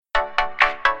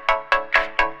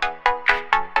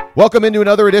Welcome into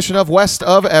another edition of West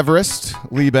of Everest.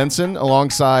 Lee Benson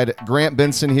alongside Grant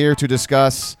Benson here to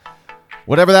discuss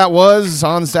whatever that was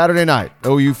on Saturday night.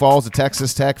 OU falls to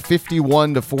Texas Tech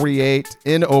 51-48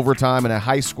 in overtime in a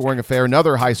high-scoring affair,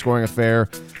 another high-scoring affair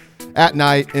at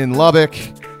night in Lubbock.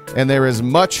 And there is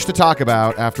much to talk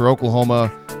about after Oklahoma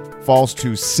falls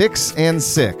to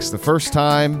 6-6. The first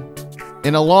time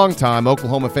in a long time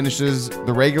Oklahoma finishes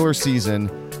the regular season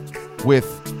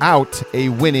without a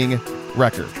winning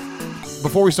record.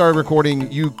 Before we started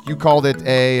recording, you called it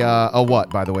a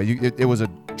what, by the way? It was a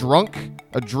drunk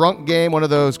game, one of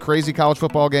those crazy college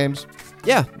football games?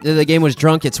 Yeah, the game was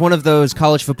drunk. It's one of those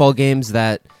college football games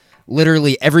that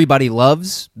literally everybody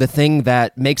loves, the thing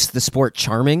that makes the sport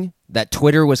charming, that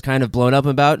Twitter was kind of blown up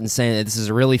about and saying that this is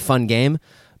a really fun game.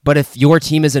 But if your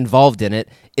team is involved in it,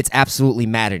 it's absolutely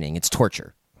maddening. It's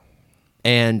torture.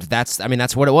 And that's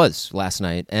what it was last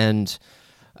night. And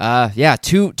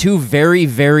two very,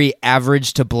 very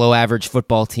average to below average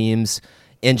football teams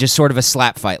in just sort of a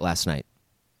slap fight last night.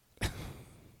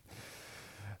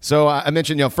 So I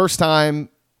mentioned, first time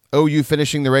OU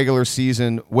finishing the regular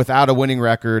season without a winning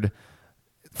record,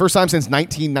 first time since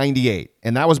 1998.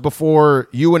 And that was before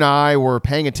you and I were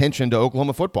paying attention to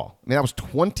Oklahoma football. I mean, that was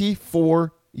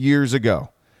 24 years ago.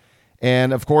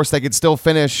 And of course, they could still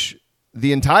finish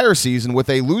the entire season with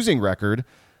a losing record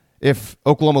if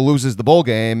Oklahoma loses the bowl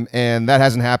game, and that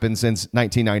hasn't happened since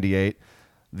 1998,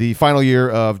 the final year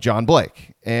of John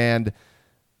Blake. And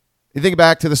you think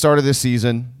back to the start of this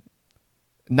season,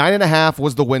 9.5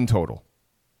 was the win total.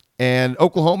 And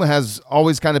Oklahoma has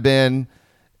always kind of been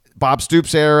Bob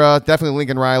Stoops era, definitely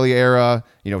Lincoln Riley era,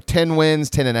 10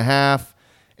 wins, 10.5.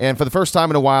 And for the first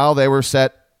time in a while, they were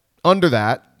set under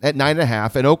that at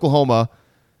 9.5. And Oklahoma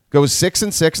goes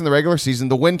 6-6 in the regular season.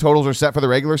 The win totals are set for the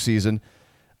regular season.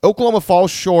 Oklahoma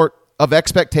falls short of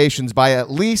expectations by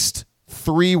at least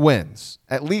 3 wins.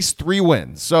 At least 3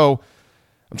 wins. So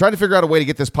I'm trying to figure out a way to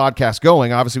get this podcast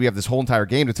going. Obviously, we have this whole entire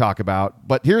game to talk about.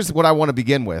 But here's what I want to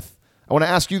begin with. I want to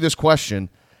ask you this question.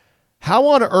 How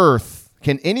on earth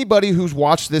can anybody who's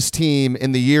watched this team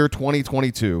in the year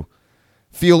 2022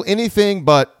 feel anything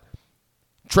but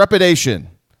trepidation,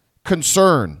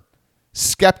 concern,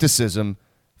 skepticism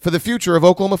for the future of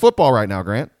Oklahoma football right now,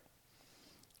 Grant?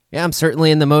 Yeah, I'm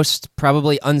certainly in the most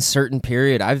probably uncertain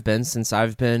period I've been since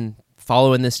I've been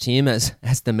following this team as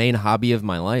the main hobby of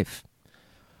my life.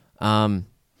 And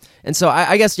so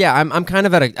I guess, I'm kind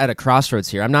of at a crossroads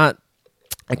here. I come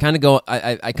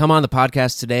on the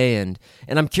podcast today and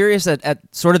I'm curious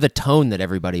at sort of the tone that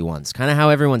everybody wants, kind of how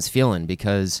everyone's feeling,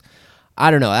 because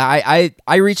I don't know.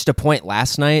 I reached a point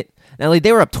last night. Now,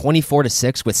 they were up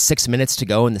 24-6 with 6 minutes to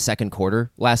go in the second quarter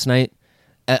last night.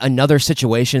 Another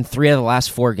situation, 3 out of the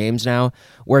last 4 games now,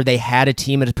 where they had a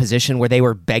team at a position where they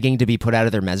were begging to be put out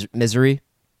of their misery,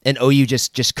 and OU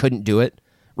just couldn't do it,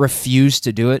 refused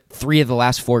to do it. 3 of the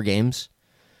last 4 games,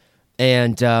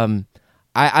 and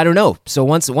I don't know. So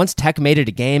once Tech made it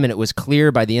a game, and it was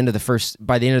clear by the end of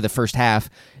the first half,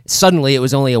 suddenly it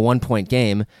was only a 1-point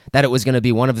game, that it was going to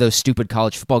be one of those stupid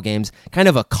college football games. Kind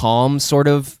of a calm sort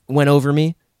of went over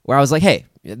me, where I was like, hey,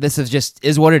 this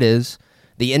is what it is.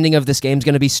 The ending of this game is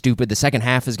going to be stupid. The second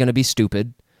half is going to be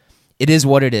stupid. It is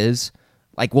what it is.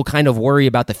 Like, we'll kind of worry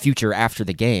about the future after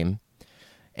the game.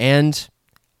 And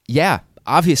yeah,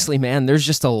 obviously, man, there's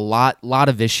just a lot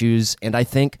of issues. And I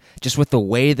think just with the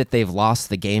way that they've lost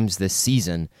the games this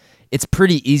season, it's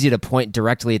pretty easy to point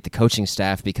directly at the coaching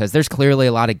staff, because there's clearly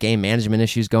a lot of game management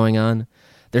issues going on.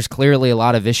 There's clearly a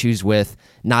lot of issues with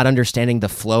not understanding the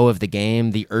flow of the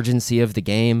game, the urgency of the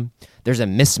game. There's a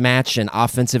mismatch in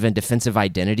offensive and defensive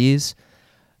identities.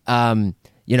 Brent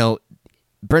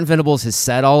Venables has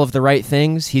said all of the right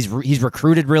things. He's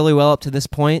recruited really well up to this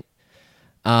point.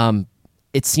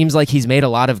 It seems like he's made a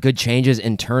lot of good changes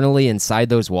internally inside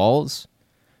those walls.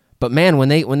 But man, when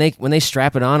they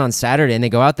strap it on Saturday and they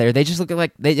go out there, they just look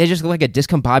like a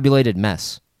discombobulated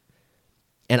mess.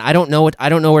 And I don't know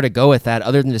where to go with that,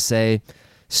 other than to say,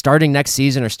 starting next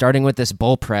season or starting with this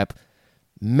bowl prep,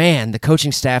 man, the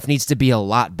coaching staff needs to be a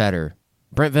lot better.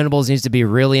 Brent Venables needs to be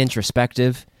really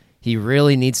introspective. He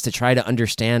really needs to try to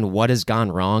understand what has gone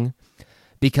wrong,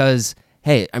 because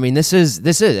hey, I mean, this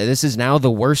is now the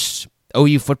worst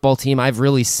OU football team I've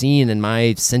really seen in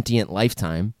my sentient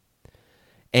lifetime.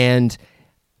 And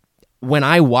when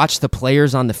I watch the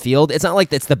players on the field, it's not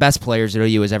like it's the best players that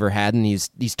OU has ever had in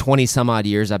these 20 some odd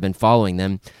years I've been following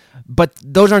them, but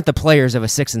those aren't the players of a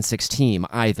 6-6 team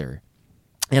either.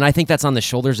 And I think that's on the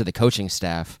shoulders of the coaching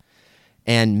staff.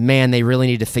 And man, they really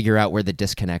need to figure out where the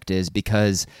disconnect is,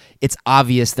 because it's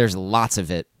obvious there's lots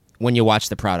of it when you watch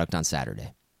the product on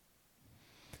Saturday.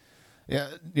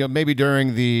 Yeah, maybe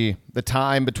during the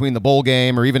time between the bowl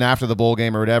game or even after the bowl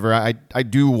game or whatever, I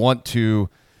do want to.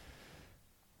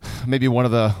 Maybe one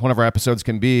of our episodes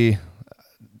can be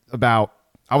about.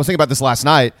 I was thinking about this last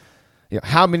night.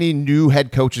 How many new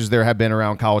head coaches there have been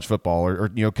around college football, or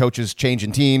coaches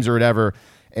changing teams or whatever.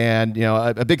 And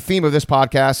a big theme of this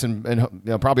podcast,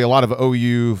 and probably a lot of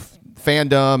OU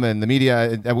fandom and the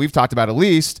media that we've talked about at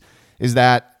least, is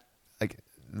that like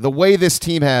the way this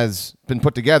team has been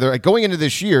put together, like going into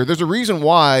this year, there's a reason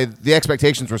why the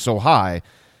expectations were so high.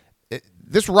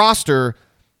 This roster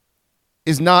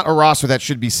is not a roster that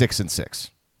should be 6-6.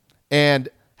 And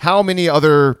how many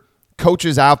other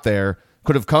coaches out there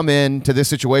could have come into this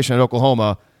situation at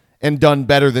Oklahoma and done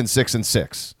better than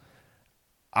 6-6?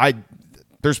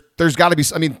 There's got to be.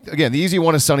 I mean, again, the easy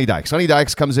one is Sonny Dykes. Sonny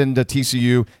Dykes comes into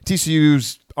TCU.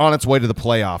 TCU's on its way to the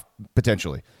playoff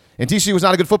potentially, and TCU was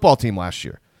not a good football team last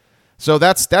year. So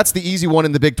that's the easy one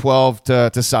in the Big 12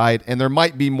 to cite. And there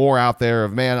might be more out there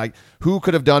of who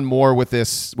could have done more with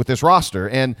this roster.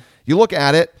 And you look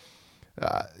at it,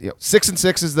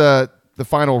 6-6 is the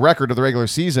final record of the regular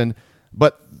season,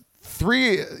 but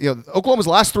Oklahoma's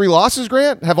last 3 losses,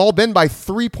 Grant, have all been by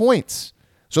 3 points.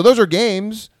 So those are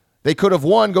games they could have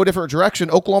won, go different direction.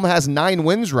 Oklahoma has 9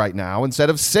 wins right now instead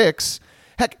of 6.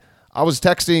 Heck, I was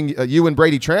texting you and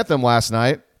Brady Trantham last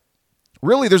night.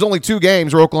 Really, there's only 2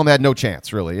 games where Oklahoma had no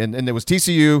chance, really, and it was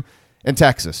TCU and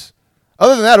Texas.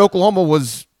 Other than that, Oklahoma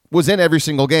was in every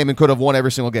single game and could have won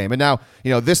every single game. And now,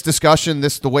 this discussion,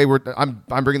 the way I'm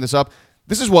bringing this up,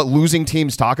 this is what losing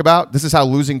teams talk about. This is how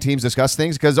losing teams discuss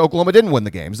things, because Oklahoma didn't win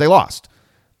the games. They lost.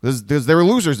 They were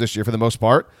losers this year for the most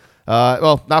part.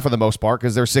 Well, not for the most part,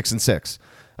 because they're 6-6.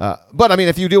 But, I mean,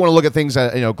 if you do want to look at things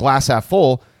glass half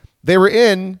full, they were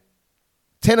in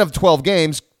 10 of 12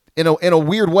 games. In a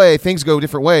weird way, things go a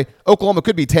different way. Oklahoma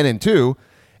could be 10-2.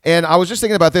 And I was just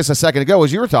thinking about this a second ago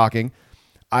as you were talking.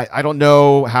 I don't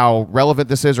know how relevant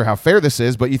this is or how fair this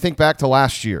is, but you think back to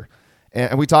last year.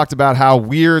 And we talked about how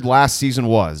weird last season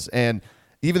was. And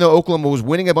even though Oklahoma was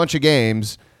winning a bunch of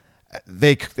games,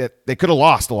 they could have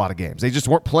lost a lot of games. They just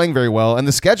weren't playing very well, and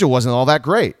the schedule wasn't all that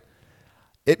great.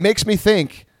 It makes me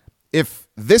think, if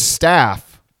this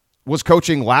staff was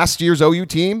coaching last year's OU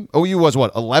team, OU was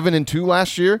 11-2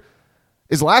 last year?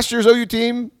 Is last year's OU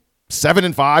team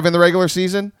 7-5 in the regular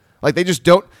season? Like, they just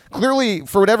don't. Clearly,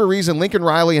 for whatever reason, Lincoln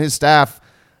Riley and his staff,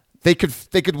 they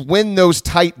could win those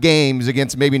tight games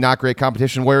against maybe not great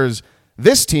competition. Whereas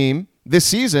this team, this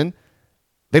season,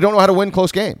 they don't know how to win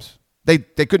close games. They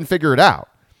couldn't figure it out,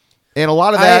 and a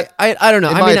lot of that. I don't know.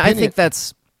 I mean, I think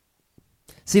that's.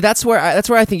 See, that's where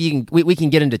I think we can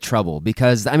get into trouble,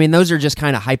 because I mean, those are just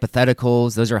kind of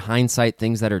hypotheticals. Those are hindsight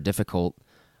things that are difficult.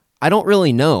 I don't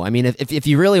really know. I mean, if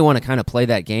you really want to kind of play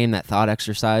that game, that thought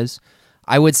exercise,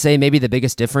 I would say maybe the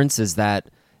biggest difference is that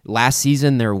last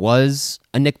season there was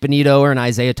a Nick Benito or an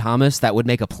Isaiah Thomas that would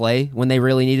make a play when they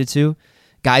really needed to.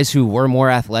 Guys who were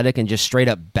more athletic and just straight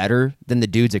up better than the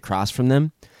dudes across from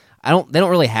them. They don't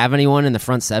really have anyone in the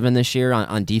front 7 this year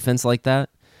on defense like that.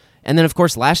 And then, of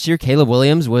course, last year, Caleb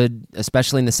Williams would,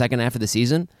 especially in the second half of the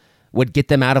season, would get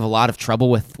them out of a lot of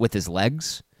trouble with his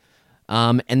legs.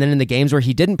 And then in the games where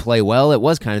he didn't play well, it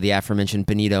was kind of the aforementioned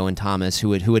Benito and Thomas who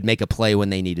would make a play when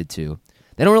they needed to.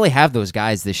 They don't really have those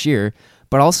guys this year,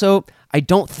 but also I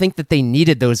don't think that they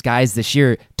needed those guys this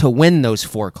year to win those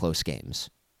 4 close games.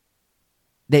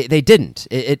 They didn't.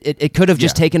 It could have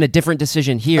just taken a different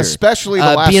decision here, especially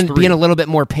the last 3. Being a little bit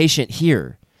more patient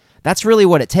here. That's really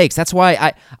what it takes. That's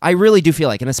why I really do feel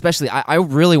like, and especially I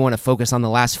really want to focus on the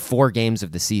last 4 games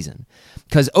of the season,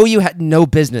 because OU had no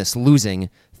business losing,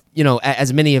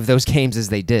 as many of those games as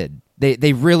they did.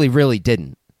 They really, really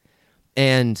didn't.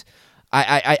 And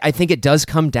I think it does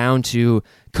come down to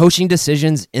coaching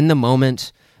decisions in the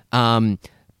moment,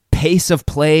 pace of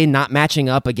play not matching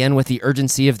up again with the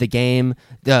urgency of the game,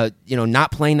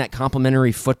 not playing that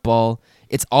complementary football.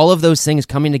 It's all of those things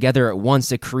coming together at once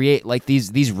to create like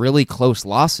these really close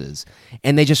losses.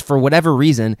 And they just, for whatever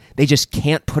reason, they just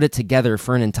can't put it together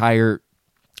for an entire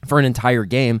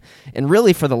game. And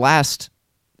really for the last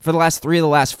 3 of the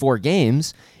last 4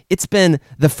 games, it's been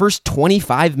the first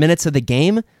 25 minutes of the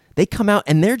game, they come out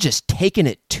and they're just taking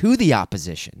it to the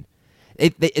opposition.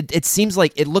 It seems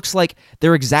like, it looks like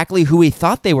they're exactly who we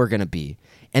thought they were going to be.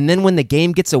 And then when the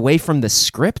game gets away from the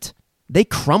script, they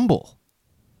crumble.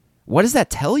 What does that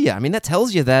tell you? I mean, that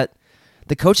tells you that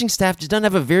the coaching staff just doesn't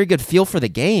have a very good feel for the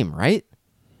game, right?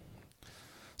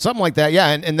 Something like that, yeah.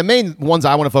 And the main ones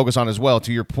I want to focus on as well,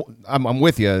 to your point, I'm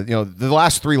with you. The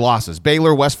last 3 losses,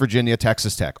 Baylor, West Virginia,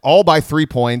 Texas Tech, all by 3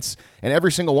 points. And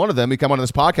every single one of them, we come on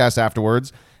this podcast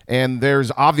afterwards, And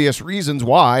there's obvious reasons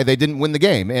why they didn't win the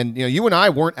game. And you and I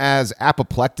weren't as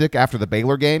apoplectic after the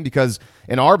Baylor game because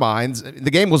in our minds,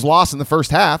 the game was lost in the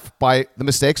first half by the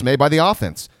mistakes made by the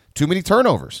offense. Too many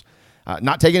turnovers.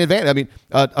 Not taking advantage. I mean,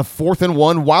 a 4th and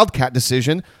 1 Wildcat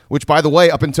decision, which, by the way,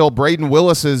 up until Braden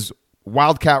Willis's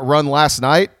Wildcat run last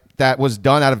night, that was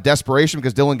done out of desperation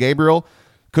because Dylan Gabriel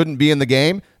couldn't be in the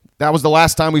game. That was the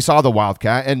last time we saw the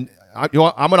Wildcat. And I'm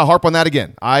going to harp on that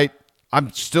again.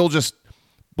 I'm still just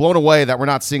blown away that we're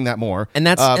not seeing that more. And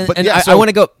that's I want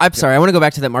to go. I'm sorry. I want to go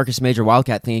back to that Marcus Major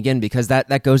Wildcat thing again because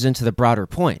that goes into the broader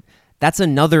point. That's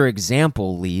another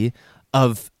example, Lee,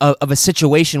 of a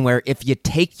situation where if you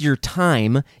take your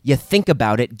time, you think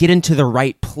about it, get into the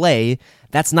right play,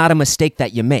 that's not a mistake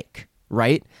that you make,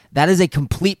 right? That is a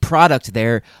complete product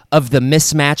there of the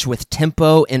mismatch with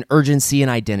tempo and urgency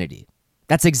and identity.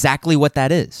 That's exactly what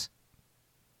that is.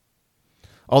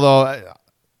 Although,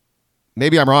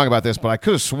 maybe I'm wrong about this, but I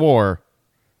could have swore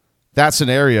that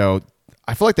scenario,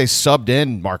 I feel like they subbed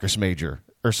in Marcus Major,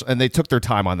 and they took their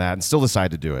time on that and still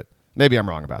decided to do it. Maybe I'm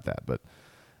wrong about that, but...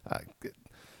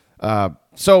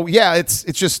 So yeah, it's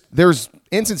just there's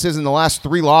instances in the last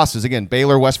 3 losses, again,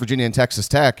 Baylor, West Virginia, and Texas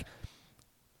Tech,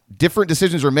 different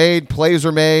decisions are made, plays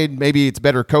are made, maybe it's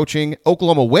better coaching.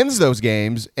 Oklahoma wins those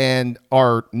games and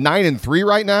are 9-3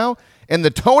 right now, and the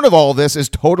tone of all of this is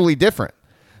totally different.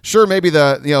 Sure, maybe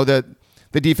the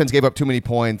defense gave up too many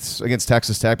points against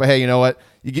Texas Tech, but hey, you know what?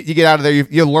 You get out of there,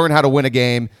 you learn how to win a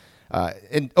game.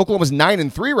 And Oklahoma's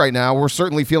 9-3 right now. We're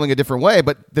certainly feeling a different way.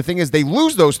 But the thing is, they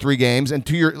lose those 3 games, and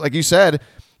like you said,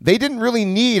 they didn't really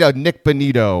need a Nick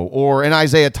Bonito or an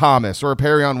Isaiah Thomas or a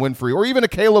Perrion Winfrey or even a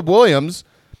Caleb Williams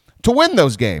to win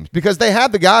those games because they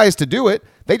had the guys to do it.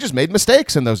 They just made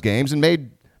mistakes in those games and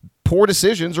made poor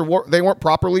decisions or they weren't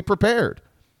properly prepared.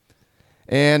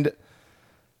 And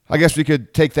I guess we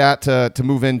could take that to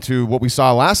move into what we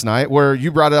saw last night, where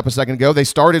you brought it up a second ago. They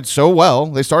started so well.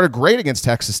 They started great against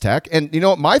Texas Tech. And you know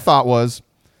what my thought was?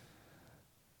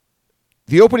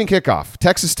 The opening kickoff,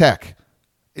 Texas Tech.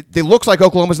 It looks like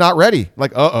Oklahoma's not ready.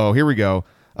 Like, here we go.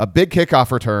 A big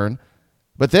kickoff return.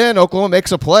 But then Oklahoma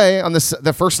makes a play on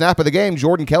the first snap of the game.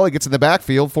 Jordan Kelly gets in the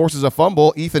backfield, forces a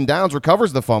fumble. Ethan Downs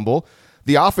recovers the fumble.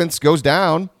 The offense goes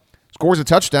down, scores a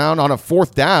touchdown on a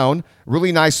 4th down.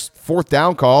 Really nice 4th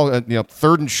down call.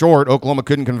 3rd and short, Oklahoma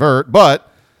couldn't convert. But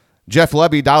Jeff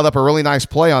Lebby dialed up a really nice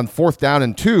play on 4th down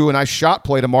and 2, a nice shot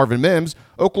play to Marvin Mims.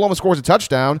 Oklahoma scores a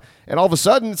touchdown, and all of a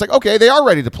sudden, it's like, okay, they are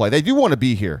ready to play. They do want to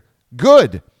be here.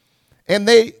 Good. And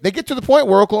they get to the point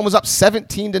where Oklahoma's up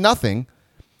 17-0,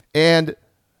 and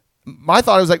my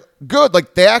thought was like, good.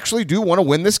 Like, they actually do want to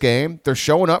win this game. They're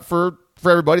showing up for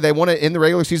everybody. They want to end the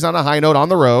regular season on a high note on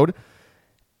the road.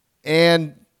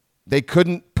 And they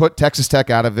couldn't put Texas Tech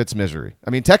out of its misery.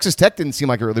 I mean, Texas Tech didn't seem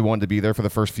like it really wanted to be there for the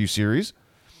first few series,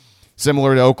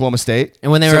 similar to Oklahoma State.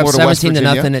 And when they were up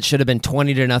 17-0, it should have been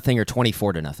 20-0 or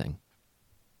 24-0.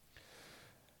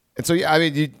 And so, yeah, I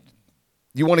mean,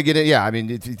 you want to get it. Yeah, I mean,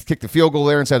 you kick the field goal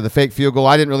there instead of the fake field goal.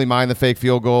 I didn't really mind the fake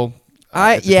field goal.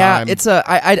 I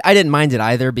didn't mind it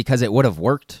either because it would have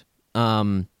worked.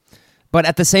 But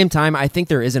at the same time, I think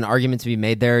there is an argument to be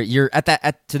made there. You're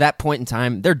to that point in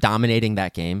time, they're dominating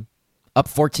that game, up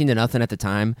 14-0 at the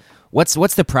time. What's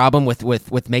the problem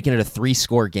with making it a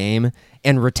 3-score game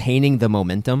and retaining the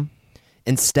momentum?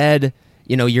 Instead,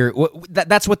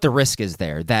 that's what the risk is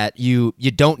there, that you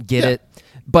don't get it.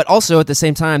 But also at the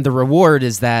same time, the reward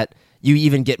is that you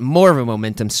even get more of a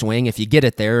momentum swing if you get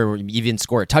it there, or even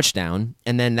score a touchdown.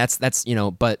 And then that's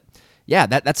but yeah,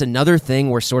 that's another thing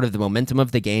where sort of the momentum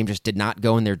of the game just did not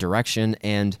go in their direction.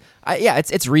 And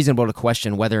it's reasonable to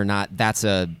question whether or not that's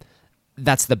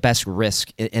the best risk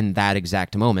in that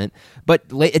exact moment. But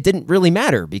it didn't really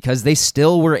matter because they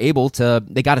still were able to.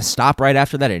 They got a stop right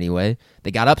after that anyway.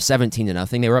 They got up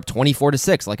 17-0. They were up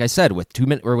 24-6, like I said, with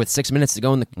 6 minutes to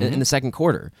go in the second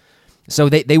quarter. So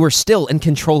they were still in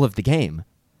control of the game.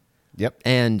 Yep.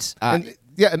 And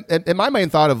my main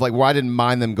thought of like why I didn't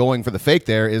mind them going for the fake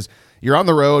there is you're on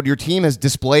the road. Your team has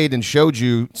displayed and showed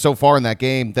you so far in that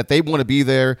game that they want to be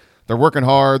there. They're working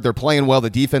hard. They're playing well.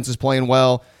 The defense is playing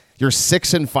well. You're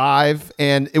 6-5,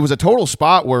 and it was a total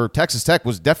spot where Texas Tech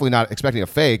was definitely not expecting a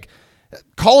fake.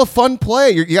 Call a fun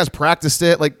play. You guys practiced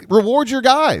it. Like, reward your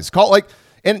guys.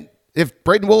 And if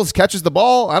Braden Willis catches the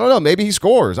ball, I don't know, maybe he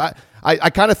scores. I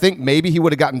kind of think maybe he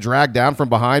would have gotten dragged down from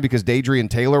behind because Dadrian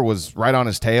Taylor was right on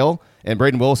his tail, and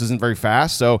Braden Willis isn't very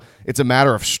fast. So it's a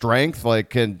matter of strength.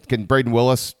 Like, can Braden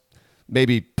Willis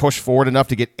maybe push forward enough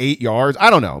to get 8 yards?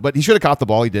 I don't know, but he should have caught the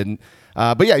ball. He didn't.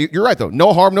 But yeah, you're right, though.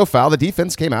 No harm, no foul. The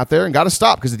defense came out there and got a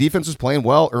stop because the defense was playing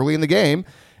well early in the game,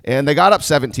 and they got up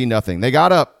 17-0. They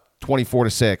got up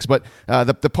 24-6. But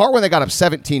the part when they got up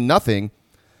 17-0,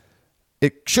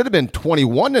 it should have been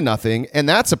 21-0, and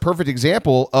that's a perfect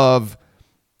example of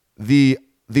the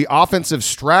offensive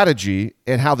strategy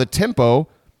and how the tempo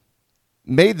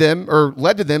made them or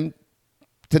led to them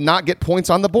to not get points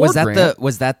on the board.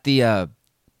 Was that the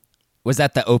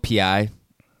OPI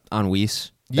on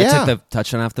Weiss that took the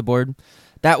touchdown off the board?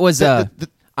 That was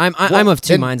I'm of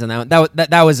two minds on that one.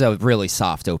 That was a really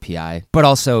soft OPI, but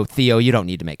also Theo, you don't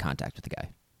need to make contact with the guy.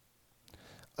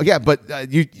 Yeah,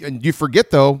 but you forget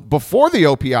though, before the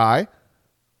OPI,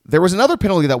 there was another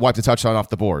penalty that wiped a touchdown off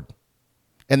the board,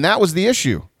 and that was the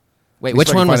issue. Wait,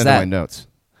 which one was that? My notes.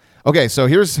 Okay, so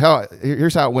here's how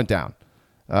it went down.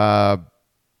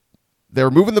 They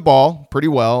were moving the ball pretty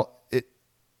well.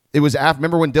 It was after.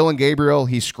 Remember when Dylan Gabriel,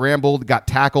 he scrambled, got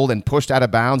tackled, and pushed out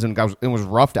of bounds, and was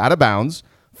roughed out of bounds.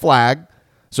 Flag.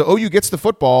 So OU gets the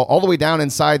football all the way down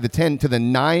inside the 10 to the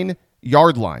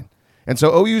 9-yard line. And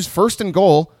so OU's first and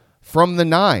goal from the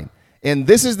 9. And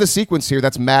this is the sequence here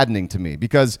that's maddening to me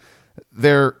because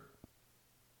they're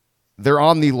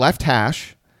on the left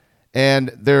hash, and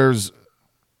there's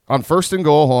on first and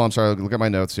goal. Hold on, I'm sorry. Look at my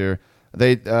notes here.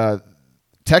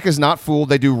 Tech is not fooled.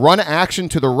 They do run action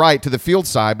to the right to the field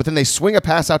side, but then they swing a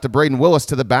pass out to Braden Willis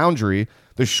to the boundary,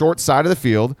 the short side of the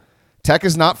field. Tech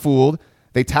is not fooled.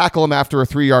 They tackle him after a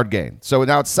 3-yard gain. So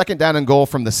now it's second down and goal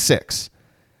from the 6.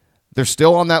 They're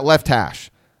still on that left hash.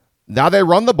 Now they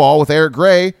run the ball with Eric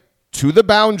Gray to the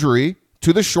boundary,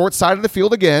 to the short side of the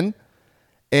field again,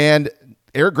 and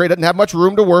Eric Gray doesn't have much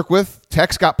room to work with.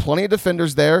 Tech's got plenty of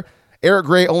defenders there. Eric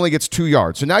Gray only gets 2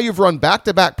 yards. So now you've run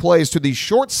back-to-back plays to the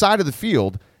short side of the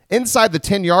field, inside the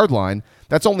 10-yard line.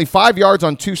 That's only 5 yards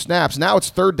on 2 snaps. Now it's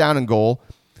third down and goal.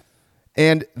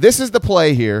 And this is the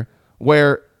play here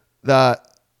where the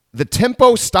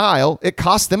tempo style, it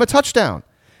cost them a touchdown.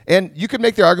 And you could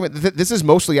make the argument that this is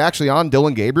mostly actually on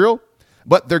Dylan Gabriel,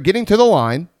 but they're getting to the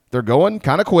line. They're going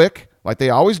kind of quick, like they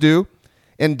always do.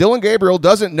 And Dylan Gabriel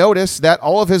doesn't notice that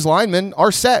all of his linemen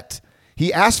are set.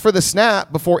 He asked for the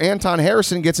snap before Anton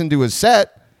Harrison gets into his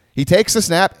set. He takes the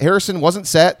snap. Harrison wasn't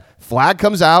set. Flag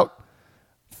comes out.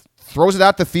 Throws it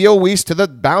out to Theo Weiss to the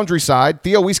boundary side.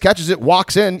 Theo Weiss catches it,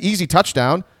 walks in, easy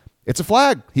touchdown. It's a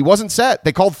flag. He wasn't set.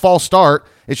 They called false start.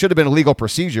 It should have been a legal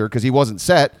procedure because he wasn't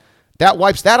set. That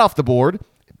wipes that off the board,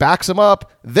 backs him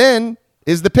up. Then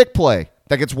is the pick play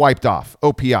that gets wiped off,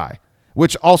 OPI,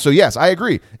 which also, yes, I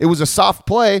agree. It was a soft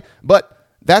play, but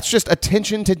that's just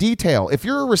attention to detail. If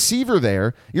you're a receiver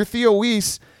there, you're Theo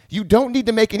Weiss, you don't need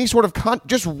to make any sort of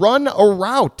just run a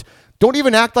route. Don't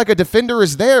even act like a defender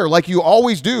is there like you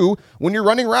always do when you're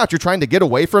running routes. You're trying to get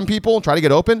away from people and try to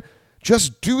get open.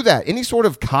 Just do that. Any sort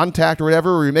of contact or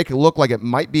whatever where you make it look like it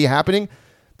might be happening,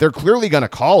 they're clearly going to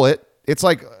call it. It's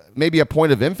like maybe a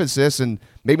point of emphasis, and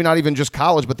maybe not even just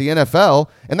college, but the NFL.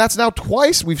 And that's now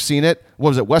twice we've seen it. What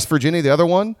was it, West Virginia, the other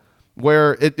one,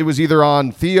 where it was either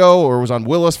on Theo or it was on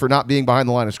Willis for not being behind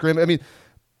the line of scrimmage. I mean,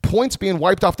 points being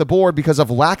wiped off the board because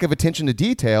of lack of attention to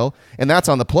detail, and that's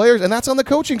on the players, and that's on the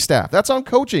coaching staff. That's on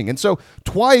coaching. And so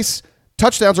twice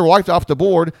touchdowns are wiped off the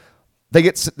board.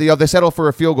 They settle for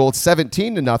a field goal. It's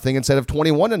 17-0 instead of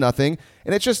 21-0,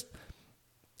 and it's just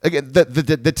again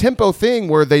the tempo thing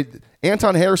where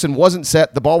Anton Harrison wasn't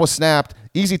set, the ball was snapped,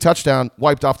 easy touchdown,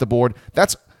 wiped off the board.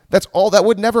 That's all. That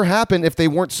would never happen if they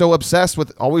weren't so obsessed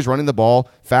with always running the ball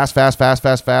fast,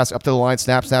 up to the line,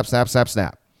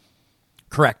 snap.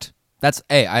 Correct. That's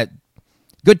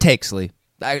good takes, Lee.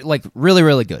 Really,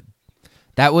 really good.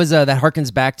 That was that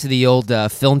harkens back to the old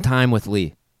film time with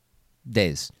Lee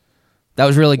days. That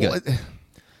was really good. Well,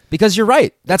 because you're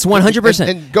right. That's 100%.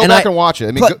 And go back and watch it.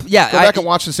 I mean, go back and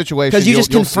watch the situation. Because you just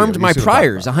confirmed my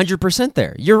priors 100%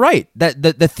 there. You're right. That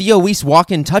the Theo Weiss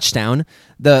walk-in touchdown,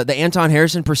 the Anton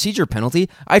Harrison procedure penalty,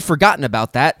 I'd forgotten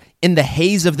about that in the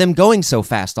haze of them going so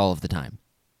fast all of the time.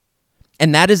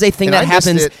 And that is a thing that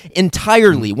happens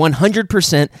entirely,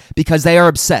 100%, because they are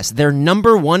obsessed. Their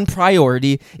number one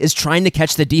priority is trying to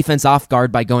catch the defense off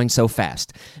guard by going so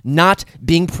fast, not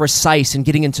being precise and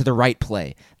getting into the right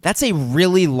play. That's a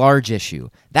really large issue.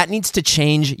 That needs to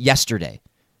change yesterday,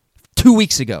 2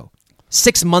 weeks ago,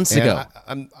 6 months ago.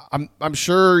 I'm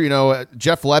sure,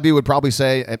 Jeff Lebby would probably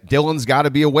say Dylan's got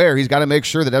to be aware. He's got to make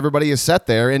sure that everybody is set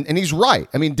there. And he's right.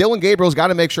 I mean, Dylan Gabriel's got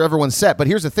to make sure everyone's set. But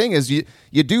here's the thing is you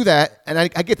do that, and I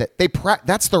get that.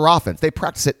 That's their offense. They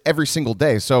practice it every single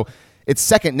day. So it's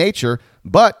second nature.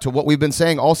 But to what we've been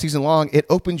saying all season long, it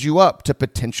opens you up to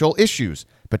potential issues,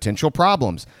 potential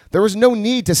problems. There was no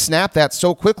need to snap that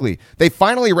so quickly. They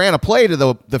finally ran a play to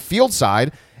the field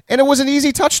side, and it was an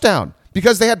easy touchdown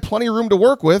because they had plenty of room to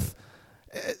work with.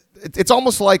 It's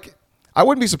almost like I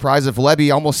wouldn't be surprised if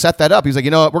Lebby almost set that up. He's like,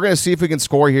 you know what, we're going to see if we can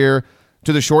score here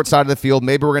to the short side of the field.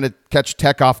 Maybe we're going to catch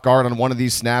Tech off guard on one of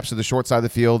these snaps to the short side of the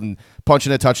field and punch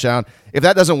in a touchdown. If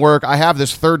that doesn't work, I have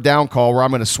this third down call where I'm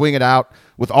going to swing it out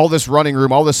with all this running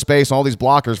room, all this space, all these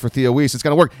blockers for Theo Weiss. It's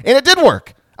going to work. And it did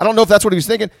work. I don't know if that's what he was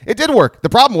thinking. It did work. The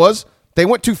problem was they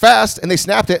went too fast and they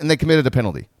snapped it and they committed a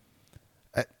penalty.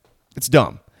 It's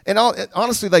dumb. And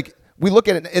honestly, like, we look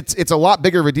at it, it's a lot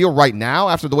bigger of a deal right now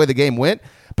after the way the game went.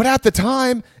 But at the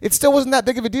time, it still wasn't that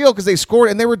big of a deal because they scored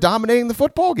and they were dominating the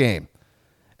football game.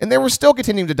 And they were still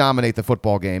continuing to dominate the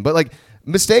football game. But like,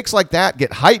 mistakes like that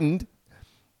get heightened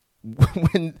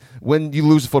when you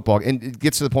lose a football, and it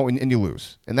gets to the point when you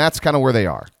lose. And that's kind of where they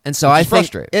are. And so I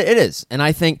think it is. And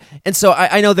I think, and so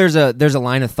I know there's a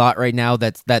line of thought right now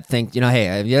that think, you know,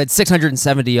 hey, you had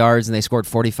 670 yards and they scored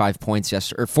 45 points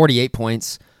yesterday, or 48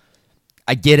 points.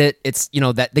 I get it. It's, you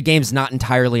know, that the game's not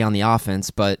entirely on the offense,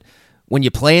 but when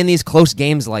you play in these close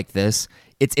games like this,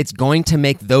 it's going to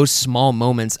make those small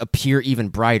moments appear even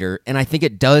brighter. And I think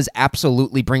it does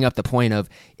absolutely bring up the point of,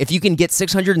 if you can get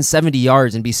 670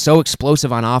 yards and be so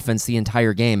explosive on offense the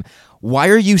entire game, why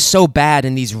are you so bad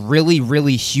in these really,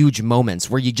 really huge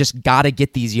moments where you just got to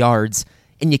get these yards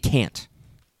and you can't?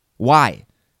 Why?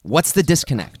 What's the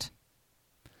disconnect?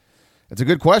 It's a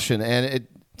good question. And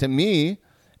to me,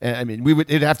 I mean,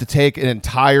 it'd have to take an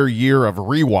entire year of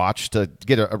rewatch to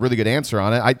get a really good answer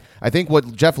on it. I think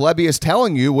what Jeff Lebby is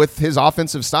telling you with his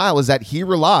offensive style is that he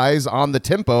relies on the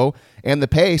tempo and the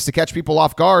pace to catch people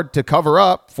off guard to cover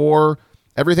up for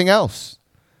everything else.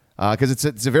 Because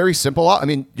it's a very simple. I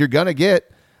mean, you're gonna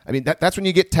get. I mean, that's when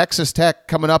you get Texas Tech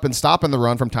coming up and stopping the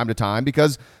run from time to time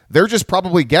because they're just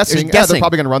probably guessing. They're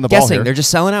probably going to run the ball here. They're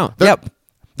just selling out. They're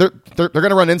going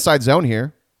to run inside zone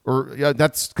here. Or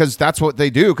that's because that's what they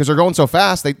do because they're going so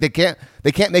fast. They can't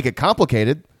make it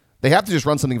complicated. They have to just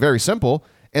run something very simple.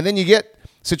 And then you get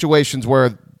situations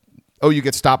where, you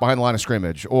get stopped behind the line of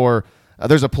scrimmage, or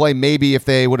there's a play maybe if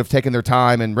they would have taken their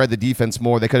time and read the defense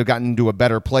more, they could have gotten into a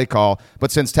better play call.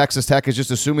 But since Texas Tech is just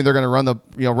assuming they're going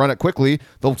to run it quickly,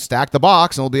 they'll stack the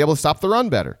box and they'll be able to stop the run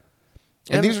better.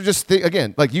 And these are just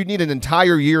again, like, you need an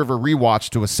entire year of a rewatch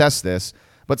to assess this.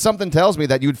 But something tells me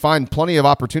that you'd find plenty of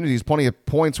opportunities, plenty of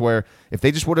points where if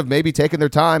they just would have maybe taken their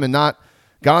time and not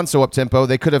gone so up-tempo,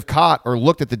 they could have caught or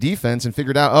looked at the defense and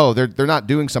figured out, they're not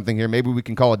doing something here. Maybe we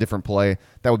can call a different play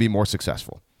that would be more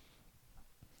successful.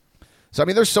 So, I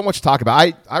mean, there's so much to talk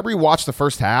about. I rewatched the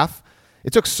first half.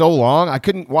 It took so long. I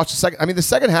couldn't watch the second. I mean, the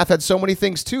second half had so many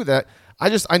things, too, that I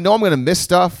know I'm going to miss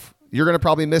stuff. You're going to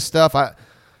probably miss stuff. I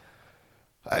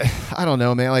don't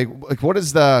know, man. Like what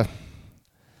is the...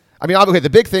 I mean, okay, the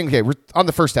big thing, we're on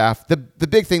the first half. The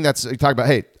big thing that's you talk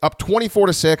about, up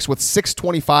 24-6 with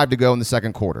 6:25 to go in the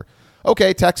second quarter.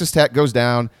 Okay, Texas Tech goes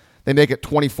down. They make it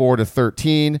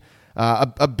 24-13.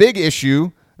 A big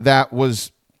issue that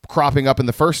was cropping up in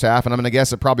the first half, and I'm going to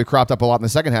guess it probably cropped up a lot in the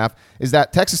second half, is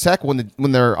that Texas Tech, when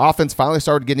their offense finally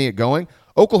started getting it going,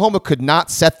 Oklahoma could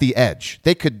not set the edge.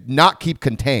 They could not keep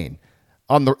contained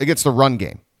against the run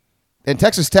game. And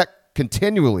Texas Tech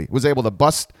continually was able to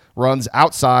bust runs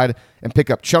outside and pick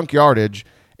up chunk yardage.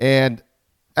 And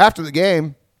after the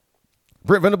game,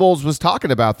 Brent Venables was talking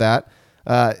about that.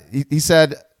 He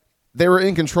said they were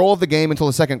in control of the game until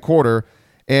the second quarter.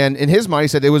 And in his mind, he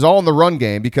said it was all in the run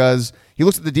game because he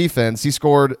looks at the defense. He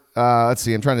scored, there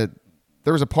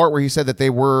was a part where he said that they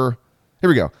were, here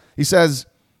we go. He says,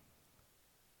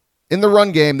 in the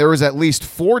run game, there was at least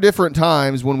 4 different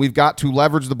times when we've got to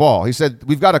leverage the ball. He said,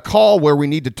 we've got a call where we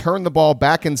need to turn the ball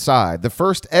back inside. The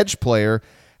first edge player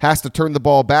has to turn the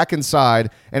ball back inside,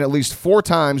 and at least 4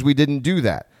 times we didn't do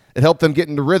that. It helped them get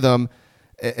into rhythm,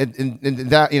 and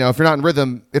that, if you're not in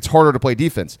rhythm, it's harder to play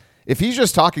defense. If he's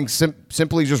just talking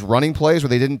simply just running plays where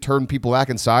they didn't turn people back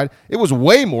inside, it was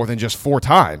way more than just 4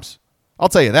 times. I'll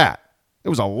tell you that. It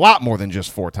was a lot more than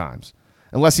just 4 times.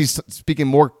 Unless he's speaking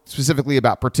more specifically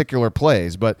about particular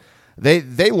plays. But they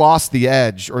lost the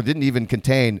edge or didn't even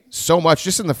contain so much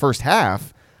just in the first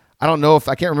half. I can't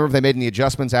remember if they made any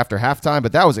adjustments after halftime,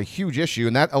 but that was a huge issue,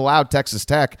 and that allowed Texas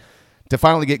Tech to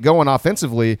finally get going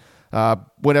offensively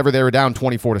whenever they were down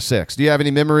 24-6. Do you have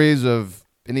any memories of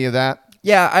any of that?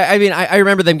 Yeah, I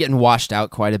remember them getting washed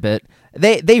out quite a bit.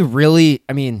 They really,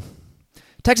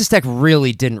 Texas Tech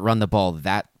really didn't run the ball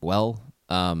that well.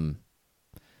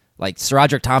 Like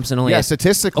SaRodorick Thompson only had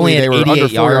statistically they were 88 under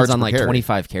 4 yards on per like carry.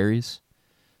 25 carries.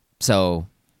 So,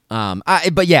 but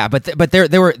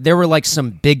there were like some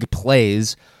big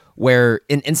plays where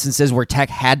in instances where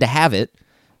Tech had to have it,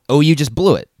 OU just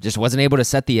blew it, just wasn't able to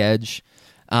set the edge.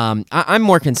 I'm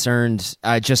more concerned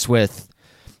just with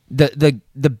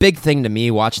The big thing to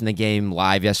me watching the game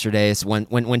live yesterday is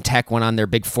when Tech went on their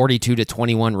big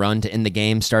 42-21 run to end the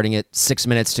game, starting at 6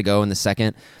 minutes to go in the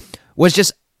second, was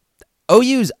just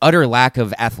OU's utter lack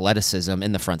of athleticism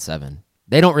in the front seven.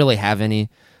 They don't really have any.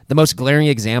 The most glaring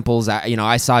examples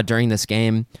I saw during this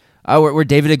game were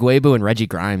David Ugwoegbu and Reggie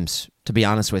Grimes. To be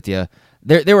honest with you,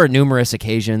 there were numerous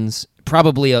occasions,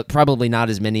 probably not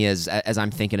as many as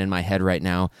I'm thinking in my head right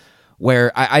now,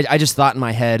 where I just thought in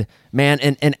my head, man,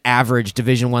 an average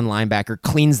Division I linebacker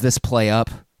cleans this play up,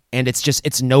 and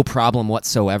it's no problem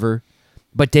whatsoever.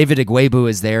 But David Ugwoegbu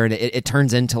is there, and it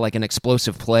turns into like an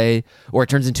explosive play, or it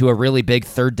turns into a really big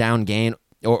third down gain,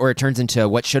 or it turns into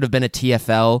what should have been a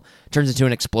TFL, turns into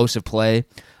an explosive play.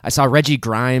 I saw Reggie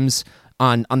Grimes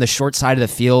on the short side of the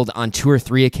field on 2 or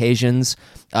 3 occasions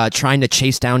trying to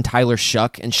chase down Tyler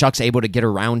Shuck, and Shuck's able to get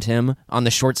around him on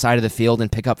the short side of the field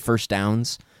and pick up first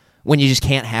downs. When you just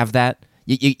can't have that,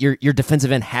 your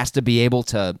defensive end has to be able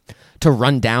to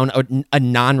run down a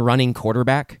non-running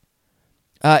quarterback.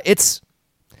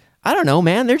 I don't know,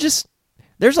 man. There's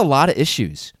a lot of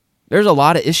issues. There's a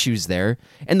lot of issues there.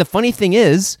 And the funny thing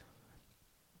is,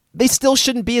 they still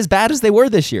shouldn't be as bad as they were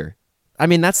this year. I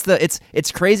mean,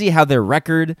 it's crazy how their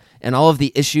record and all of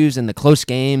the issues and the close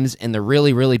games and the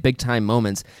really, really big time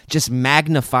moments just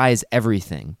magnifies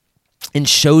everything and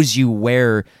shows you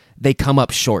where they come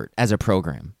up short as a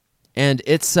program. And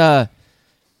it's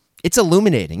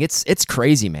illuminating. It's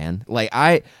crazy, man. Like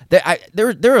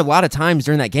there were a lot of times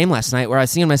during that game last night where I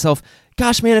was thinking to myself,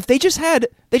 gosh, man, if they just had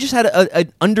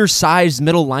an undersized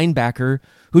middle linebacker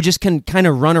who just can kind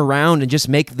of run around and just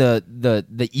make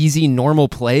the easy normal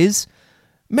plays,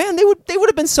 man, they would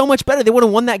have been so much better. They would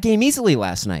have won that game easily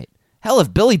last night. Hell,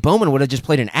 if Billy Bowman would have just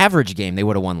played an average game, they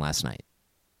would have won last night.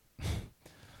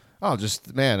 Oh,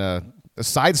 just man, a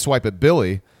side swipe at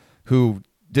Billy, who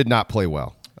did not play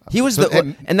well. He was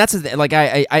and that's like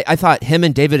I thought him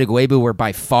and David Ugwoegbu were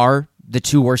by far the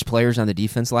 2 worst players on the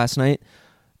defense last night.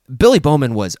 Billy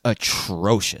Bowman was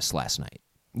atrocious last night.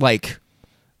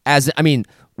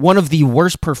 One of the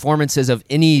worst performances of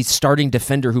any starting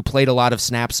defender who played a lot of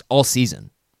snaps all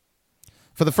season.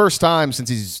 For the first time since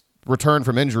he's returned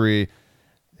from injury,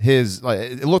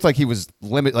 it looked like he was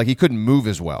limited, like he couldn't move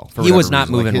as well. He was not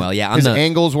moving well. Yeah, his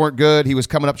angles weren't good. He was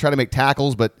coming up trying to make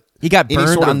tackles, but he got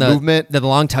burned on the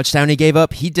long touchdown he gave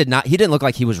up. He didn't look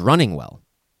like he was running well.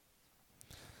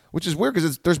 Which is weird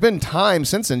because there's been time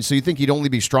since then, so you think he'd only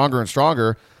be stronger and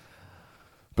stronger.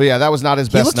 But yeah, that was not his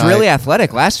best night. He looked really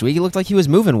athletic last week. He looked like he was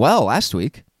moving well last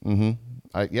week. Mm-hmm.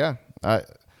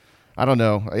 I don't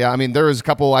know. Yeah, I mean, there was a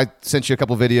couple. I sent you a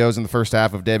couple videos in the first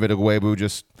half of David Ugwoegbu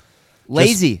just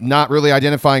lazy, not really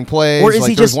identifying plays. Or is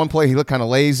he just one play he looked kind of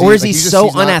lazy? Or is he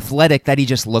so unathletic that he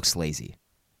just looks lazy?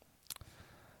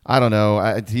 I don't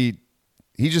know.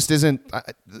 He just isn't.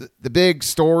 The big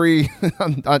story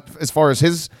as far as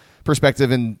his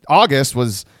perspective in August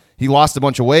was he lost a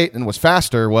bunch of weight and was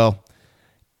faster. Well,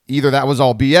 either that was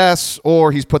all BS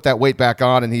or he's put that weight back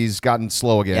on and he's gotten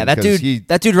slow again. Yeah,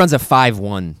 that dude runs a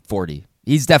 5'1" 40.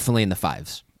 He's definitely in the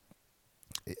 5s.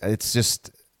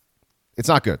 It's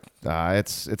not good.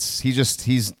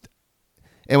 He's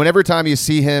and whenever time you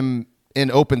see him in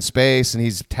open space and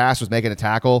he's tasked with making a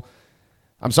tackle,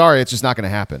 I'm sorry, it's just not going to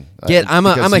happen. He's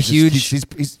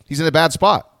in a bad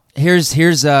spot. Here's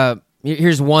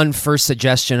one first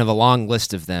suggestion of a long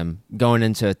list of them going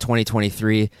into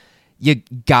 2023. You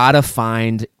gotta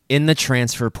find in the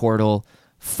transfer portal,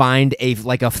 find a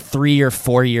 3 or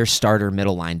 4 year starter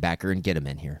middle linebacker and get him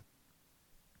in here.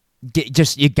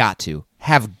 You got to.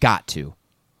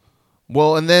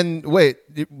 Well, and then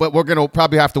but we're gonna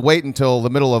probably have to wait until the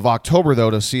middle of October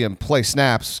though to see him play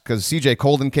snaps because CJ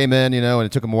Colden came in, and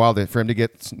it took him a while for him to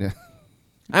get.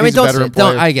 I mean, don't.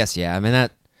 I guess yeah. I mean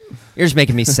that. You're just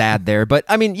making me sad there, but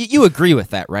I mean, you agree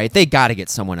with that, right? They got to get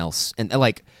someone else, and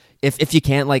if you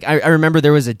can't, I remember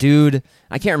there was a dude,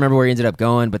 I can't remember where he ended up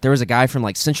going, but there was a guy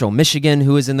from Central Michigan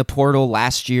who was in the portal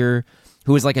last year,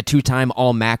 who was a 2-time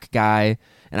All-MAC guy,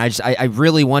 and I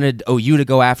really wanted OU to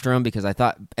go after him because I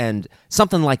thought, and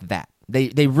something like that.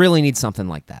 They really need something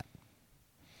like that.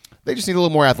 They just need a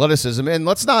little more athleticism, and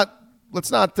let's not.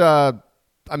 I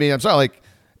mean, I'm sorry,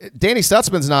 Danny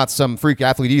Stutzman's not some freak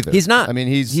athlete either. He's not. I mean,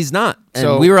 he's not.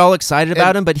 And we were all excited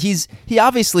about him, but he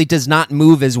obviously does not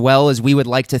move as well as we would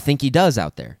like to think he does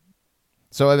out there.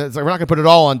 So we're not going to put it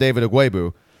all on David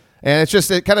Ugwoegbu. And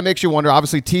it kind of makes you wonder,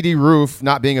 obviously, TD Roof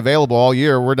not being available all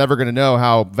year, we're never going to know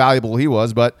how valuable he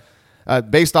was. But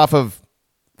based off of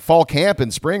fall camp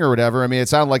and spring or whatever, I mean, it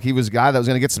sounded like he was a guy that was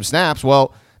going to get some snaps.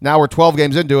 Well, now we're 12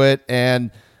 games into it, and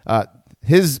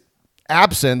his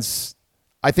absence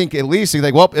I think at least you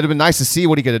think, well, it'd have been nice to see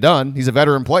what he could have done. He's a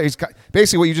veteran player. He's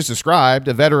basically what you just described,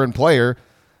 a veteran player,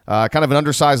 kind of an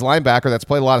undersized linebacker that's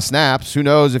played a lot of snaps. Who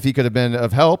knows if he could have been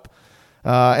of help?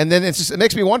 And then it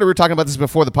makes me wonder, we were talking about this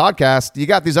before the podcast, you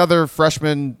got these other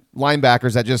freshman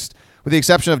linebackers that just, with the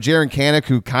exception of Jaren Kanak,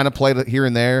 who kind of played it here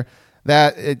and there,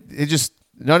 that it just,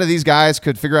 none of these guys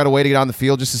could figure out a way to get on the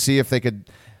field just to see if they could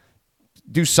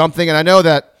do something. And I know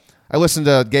that I listen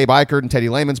to Gabe Eichert and Teddy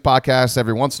Lehman's podcast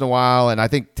every once in a while, and I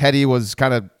think Teddy was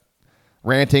kind of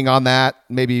ranting on that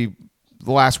maybe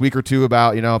the last week or two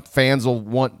about, fans will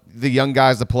want the young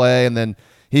guys to play. And then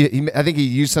I think he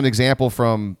used some example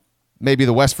from maybe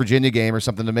the West Virginia game or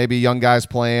something to maybe young guys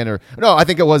playing, or no, I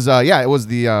think it was, it was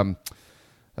the,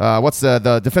 what's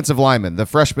the defensive lineman, the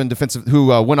freshman defensive who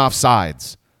went off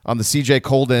sides on the CJ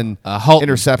Colden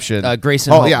interception.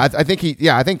 Grayson. Yeah, I think he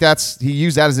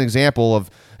used that as an example of,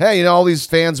 hey, all these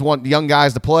fans want young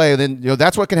guys to play, and then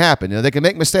that's what can happen. They can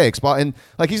make mistakes, and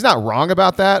like he's not wrong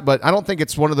about that, but I don't think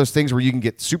it's one of those things where you can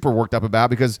get super worked up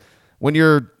about, because when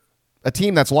you're a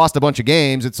team that's lost a bunch of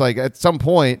games, it's like at some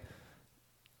point,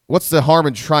 what's the harm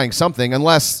in trying something?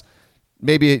 Unless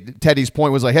maybe Teddy's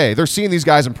point was like, hey, they're seeing these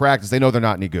guys in practice, they know they're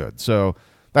not any good, so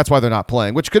that's why they're not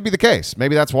playing, which could be the case.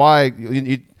 Maybe that's why.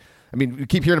 We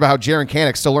keep hearing about how Jaren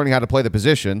Kanak's still learning how to play the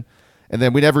position, and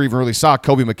then we never even really saw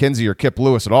Kobe McKenzie or Kip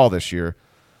Lewis at all this year.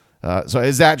 So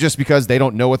is that just because they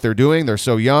don't know what they're doing? They're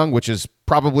so young, which is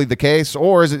probably the case,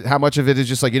 or is it how much of it is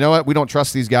just like, you know what, we don't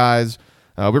trust these guys.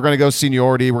 We're going to go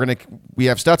seniority. We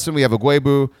have Stutson, we have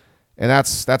Agwebu, and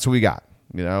that's what we got.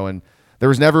 And there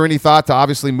was never any thought to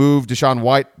obviously move Deshaun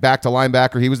White back to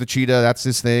linebacker. He was the cheetah. That's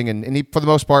his thing, and he for the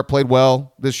most part played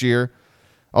well this year.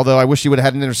 Although I wish he would have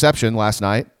had an interception last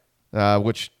night,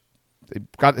 which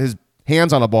got his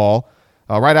hands on a ball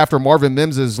right after Marvin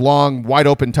Mims's long,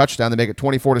 wide-open touchdown to make it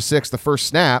 24-6, the first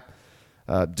snap.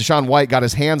 Deshaun White got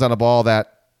his hands on a ball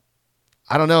that,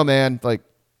 I don't know, man. Like,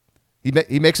 he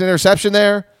makes an interception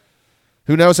there.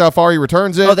 Who knows how far he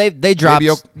returns it? Oh, they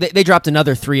dropped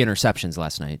another 3 interceptions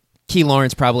last night. Key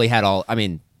Lawrence probably had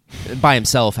by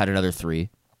himself had another 3.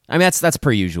 That's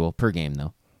per usual, per game,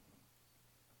 though.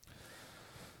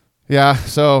 Yeah,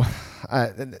 so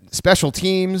special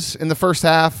teams in the first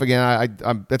half, again,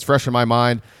 it's fresh in my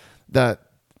mind.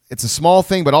 It's a small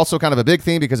thing, but also kind of a big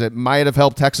thing because it might have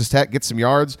helped Texas Tech get some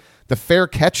yards. The fair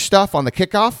catch stuff on the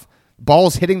kickoff,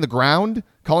 balls hitting the ground,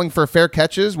 calling for fair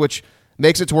catches, which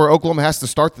makes it to where Oklahoma has to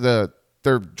start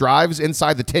their drives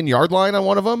inside the 10-yard line on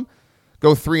one of them,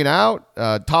 go 3 and out.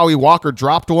 Tawi Walker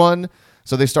dropped one,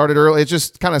 so they started early. It's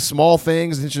just kind of small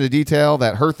things, attention to detail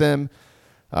that hurt them.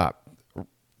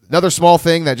 Another small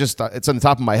thing that it's on the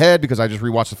top of my head because I just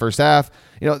rewatched the first half.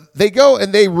 They go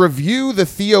and they review the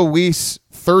Theo Weiss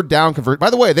third down convert. By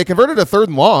the way, they converted a 3rd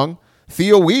and long.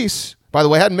 Theo Weiss, by the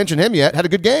way, hadn't mentioned him yet, had a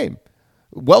good game.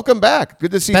 Welcome back.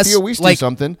 Good to see Theo Weiss do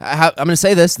something. I'm going to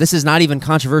say this. This is not even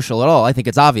controversial at all. I think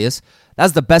it's obvious.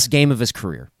 That's the best game of his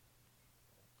career.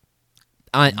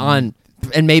 Probably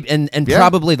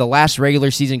the last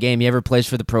regular season game he ever plays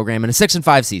for the program in a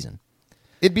 6-5 season.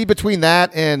 It'd be between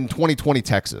that and 2020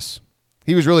 Texas.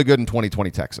 He was really good in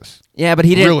 2020 Texas. Yeah, but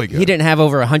he didn't have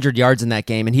over 100 yards in that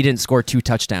game, and he didn't score 2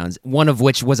 touchdowns, one of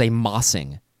which was a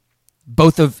mossing.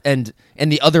 And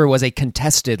the other was a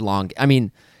contested long.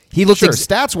 He looked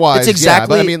stats wise. It's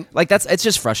exactly. Yeah, but it's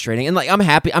just frustrating. And I'm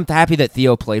happy that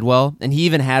Theo played well, and he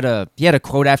even had a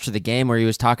quote after the game where he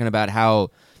was talking about how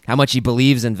much he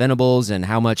believes in Venables and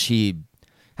how much he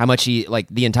like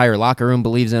the entire locker room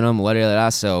believes in him.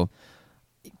 So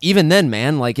even then,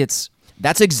 man,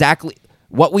 that's exactly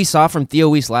what we saw from Theo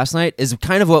Weiss last night is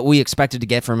kind of what we expected to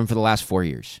get from him for the last 4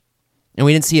 years. And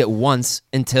we didn't see it once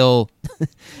until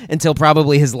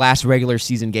probably his last regular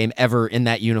season game ever in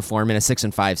that uniform in a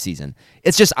 6-5 season.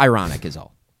 It's just ironic is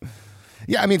all.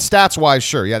 Yeah, stats-wise,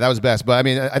 sure. Yeah, that was best. But,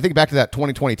 I think back to that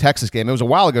 2020 Texas game. It was a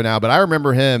while ago now, but I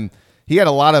remember him. He had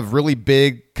a lot of really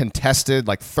big contested,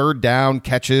 like 3rd down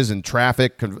catches and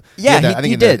traffic. Yeah,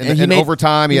 he did. In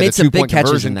overtime, he had the 2-point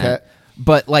conversion.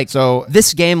 But,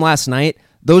 this game last night,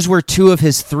 those were 2 of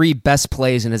his 3 best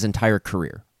plays in his entire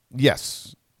career.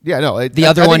 Yes. Yeah, no. The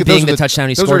other one being the touchdown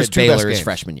he scored at Baylor his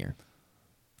freshman year.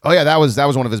 Oh yeah, that was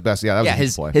one of his best. Yeah, that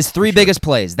was his 3 biggest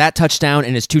plays: that touchdown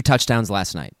and his 2 touchdowns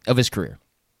last night of his career.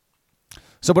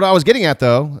 So what I was getting at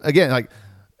though, again,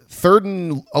 3rd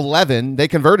and 11, they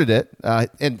converted it,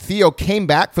 and Theo came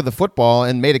back for the football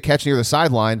and made a catch near the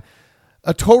sideline.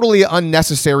 A totally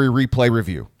unnecessary replay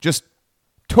review, just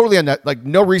totally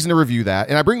no reason to review that.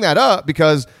 And I bring that up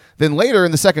because then later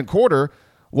in the second quarter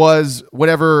was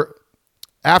whenever.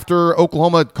 After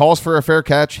Oklahoma calls for a fair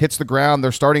catch, hits the ground,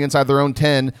 they're starting inside their own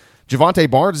 10. Javonte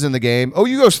Barnes is in the game.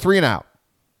 OU goes 3 and out.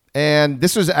 And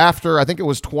this was after, I think it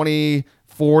was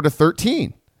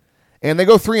 24-13. And they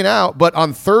go 3 and out, but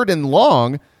on 3rd and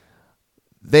long,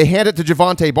 they hand it to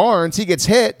Javonte Barnes. He gets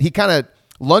hit. He kind of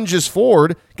lunges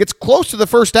forward, gets close to the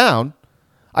first down.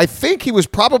 I think he was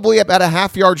probably about a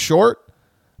half yard short,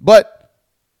 but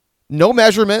no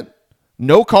measurement,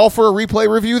 no call for a replay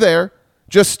review there.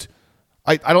 Just,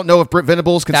 I don't know if Brent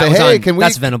Venables can say, hey, can we?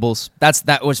 That's Venables.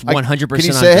 That was 100%. Can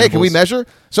you say, hey, can we measure?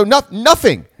 So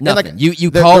nothing. Nothing. And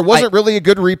there wasn't really a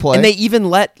good replay. And they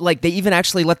even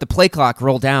actually let the play clock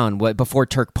roll down before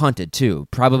Turk punted too,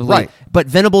 probably. Right. But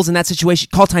Venables in that situation,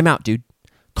 call timeout, dude.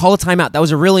 Call a timeout. That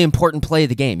was a really important play of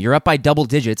the game. You're up by double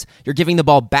digits. You're giving the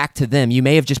ball back to them. You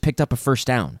may have just picked up a first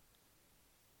down.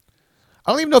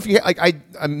 I don't even know if you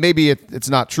maybe it's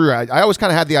not true. I always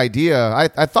kind of had the idea.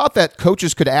 I thought that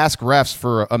coaches could ask refs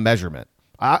for a measurement.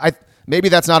 Maybe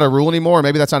that's not a rule anymore.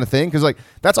 Maybe that's not a thing because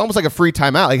that's almost like a free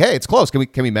timeout. Like, hey, it's close.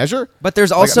 Can we measure? But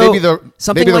there's also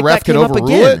something maybe the like ref that came can up overrule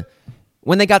again. it.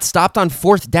 When they got stopped on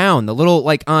 4th down, the little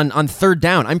on 3rd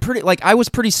down, I was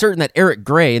pretty certain that Eric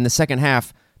Gray in the second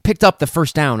half picked up the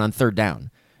first down on 3rd down.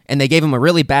 And they gave him a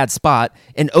really bad spot.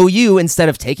 And OU, instead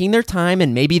of taking their time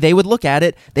and maybe they would look at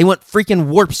it, they went freaking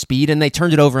warp speed and they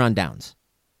turned it over on downs.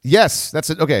 Yes, that's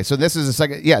it. Okay, so this is a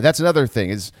second. Yeah, that's another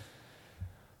thing.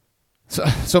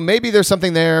 So maybe there's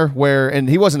something there where, and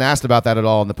he wasn't asked about that at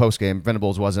all in the post game.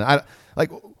 Venables wasn't.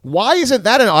 Why isn't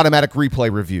that an automatic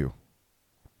replay review?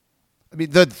 I mean,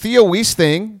 the Theo Weiss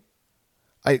thing,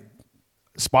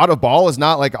 spot of ball is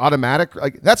not like automatic.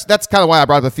 Like that's kind of why I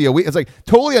brought up the Theo Weiss. It's like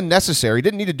totally unnecessary.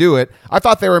 Didn't need to do it. I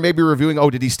thought they were maybe reviewing. Oh,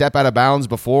 did he step out of bounds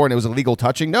before and it was illegal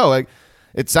touching? No,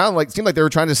 it seemed like they were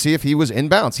trying to see if he was in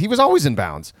bounds. He was always in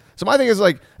bounds. So my thing is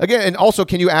again, and also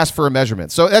can you ask for a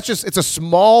measurement? So it's a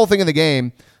small thing in the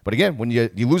game. But again, when you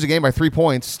lose a game by 3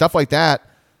 points, stuff like that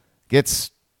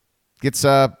gets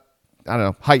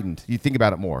heightened. You think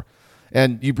about it more.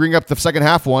 And you bring up the second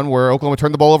half one where Oklahoma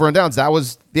turned the ball over on downs. That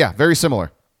was, very similar.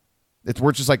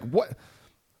 We're just like, what?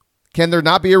 Can there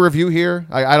not be a review here?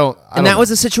 I don't know.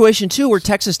 Was a situation, too, where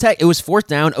Texas Tech, it was 4th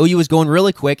down. OU was going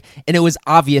really quick, and it was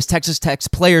obvious Texas Tech's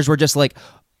players were just like,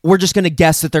 we're just going to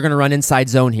guess that they're going to run inside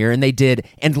zone here, and they did.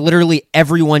 And literally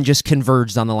everyone just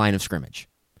converged on the line of scrimmage.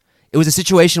 It was a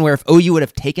situation where if OU would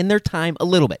have taken their time a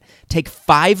little bit, take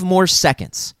 5 more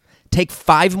seconds,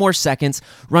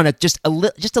 run just a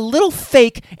little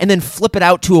fake, and then flip it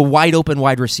out to a wide open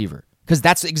wide receiver. Because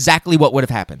that's exactly what would have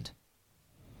happened.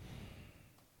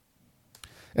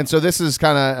 And so this is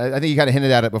kind of, I think you kind of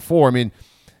hinted at it before. I mean,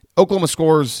 Oklahoma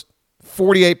scores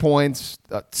 48 points,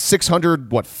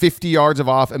 650 yards of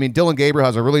off. I mean, Dillon Gabriel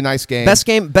has a really nice game. Best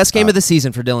game of the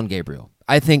season for Dillon Gabriel.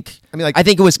 I think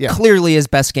it was clearly his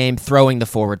best game throwing the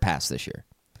forward pass this year.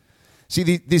 See,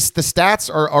 the stats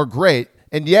are great.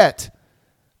 And yet,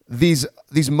 these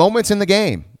moments in the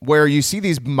game where you see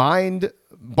these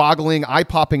mind-boggling,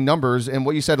 eye-popping numbers, and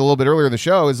what you said a little bit earlier in the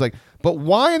show is like, but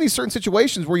why in these certain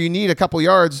situations where you need a couple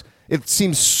yards, it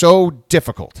seems so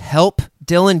difficult? Help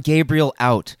Dillon Gabriel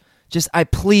out.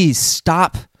 Please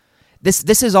stop.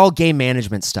 This is all game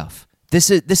management stuff. This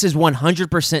is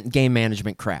 100% game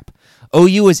management crap.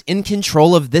 OU is in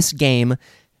control of this game,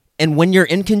 and when you're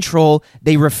in control,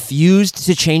 they refused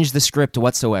to change the script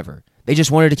whatsoever. They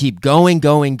just wanted to keep going.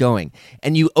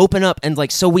 And you open up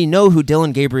and so we know who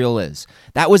Dillon Gabriel is.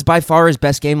 That was by far his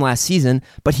best game last season,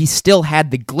 but he still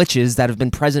had the glitches that have been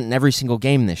present in every single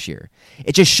game this year.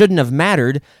 It just shouldn't have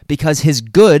mattered because his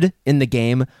good in the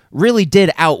game really did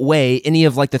outweigh any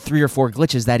of the 3 or 4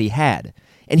 glitches that he had.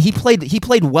 And he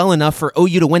played well enough for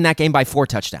OU to win that game by 4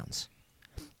 touchdowns.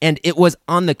 And it was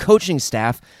on the coaching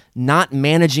staff not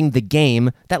managing the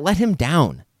game that let him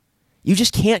down. You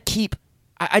just can't keep...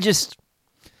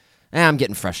 I'm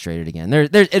getting frustrated again.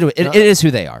 It is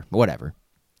who they are. Whatever.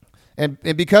 And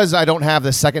because I don't have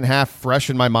the second half fresh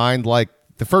in my mind like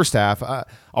the first half,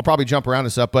 I'll probably jump around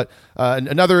and stuff. But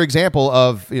another example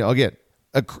of, again,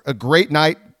 a great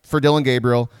night for Dillon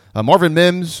Gabriel. Marvin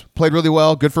Mims played really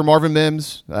well. Good for Marvin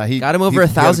Mims. He got him over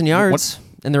 1,000 yards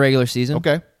in the regular season.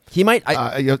 Okay. He might.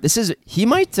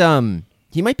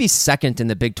 He might be second in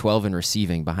the Big 12 in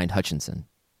receiving behind Hutchinson.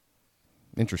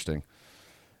 Interesting.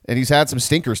 And he's had some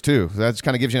stinkers, too. So that just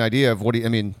kind of gives you an idea of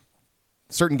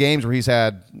certain games where he's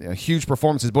had huge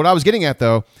performances. But what I was getting at,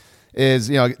 though, is,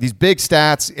 these big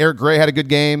stats. Eric Gray had a good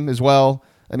game as well.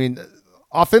 I mean,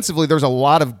 offensively, there's a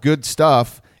lot of good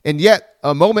stuff. And yet,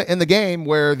 a moment in the game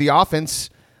where the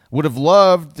offense would have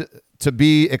loved to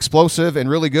be explosive and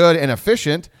really good and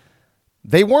efficient,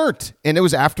 they weren't. And it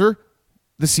was after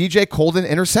the C.J. Colden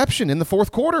interception in the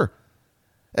fourth quarter.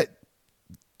 They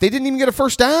didn't even get a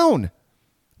first down.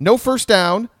 No first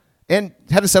down, and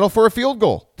had to settle for a field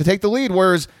goal to take the lead.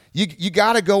 Whereas you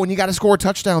got to go and you got to score a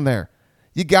touchdown there.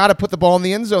 You got to put the ball in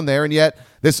the end zone there. And yet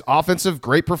this offensive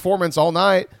great performance all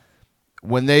night,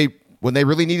 when they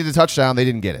really needed a touchdown, they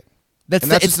didn't get it. That's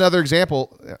just another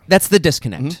example. That's the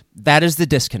disconnect. Mm-hmm. That is the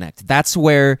disconnect. That's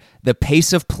where the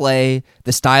pace of play,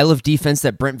 the style of defense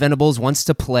that Brent Venables wants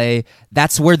to play,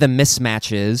 that's where the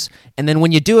mismatch is. And then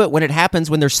when you do it, when it happens,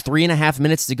 when there's 3.5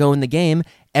 minutes to go in the game,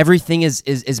 everything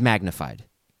is magnified.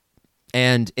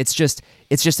 And it's just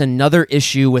another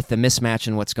issue with the mismatch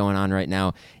and what's going on right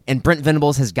now. And Brent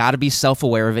Venables has got to be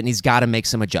self-aware of it, and he's got to make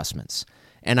some adjustments.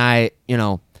 And I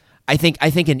think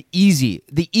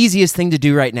the easiest thing to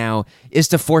do right now is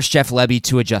to force Jeff Lebby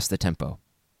to adjust the tempo.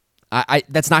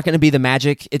 That's not going to be the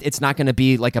magic. It's not going to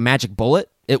be like a magic bullet.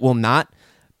 It will not.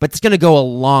 But it's going to go a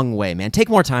long way, man. Take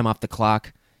more time off the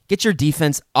clock. Get your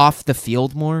defense off the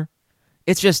field more.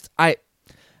 It's just a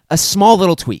small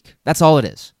little tweak. That's all it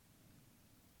is.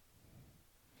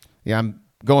 Yeah, I'm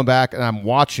going back and I'm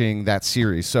watching that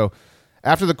series. So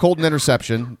after the Colton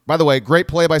interception, by the way, great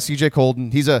play by C.J. Colton.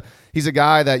 He's a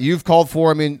guy that you've called for.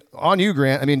 I mean, on you,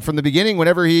 Grant. I mean, from the beginning,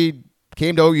 whenever he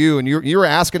came to OU, and you were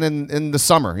asking in the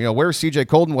summer, where's C.J.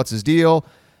 Colton? What's his deal?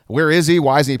 Where is he?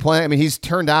 Why is he playing? I mean, he's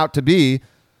turned out to be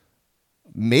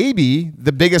maybe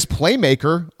the biggest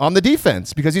playmaker on the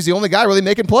defense because he's the only guy really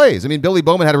making plays. I mean, Billy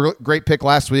Bowman had a great pick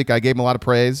last week. I gave him a lot of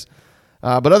praise.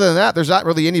 But other than that, there's not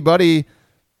really anybody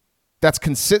that's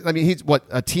consistent. I mean, he's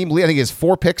a team lead. I think he has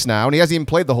 4 picks now, and he hasn't even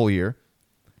played the whole year.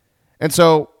 And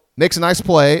so makes a nice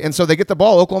play. And so they get the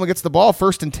ball. Oklahoma gets the ball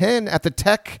 1st and 10 at the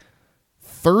Tech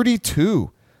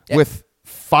 32 with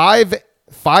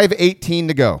 5:18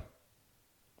 to go.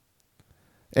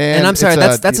 And I'm sorry,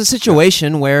 that's a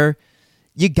situation where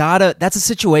that's a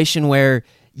situation where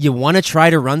you want to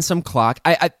try to run some clock.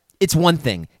 It's one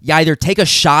thing. You either take a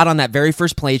shot on that very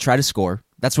first play, try to score.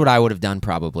 That's what I would have done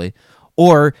probably.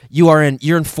 Or you're in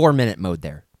 4-minute mode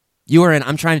there.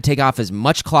 I'm trying to take off as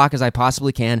much clock as I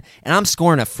possibly can, and I'm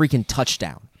scoring a freaking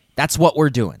touchdown. That's what we're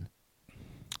doing.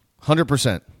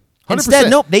 100%.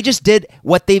 Instead, nope, they just did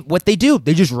what they do.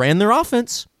 They just ran their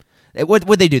offense.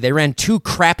 What'd they do? They ran 2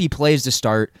 crappy plays to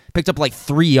start, picked up like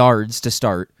 3 yards to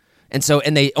start, and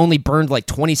they only burned like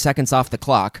 20 seconds off the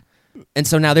clock. And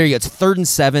so now there you go. It's 3rd and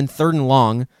 7, 3rd and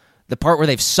long. The part where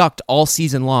they've sucked all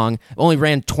season long, only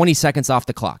ran 20 seconds off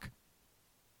the clock.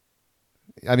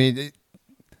 I mean,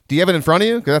 do you have it in front of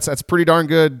you? Because that's pretty darn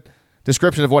good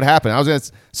description of what happened.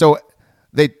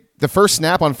 The first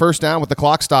snap on first down with the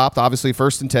clock stopped, obviously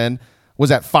 1st and 10,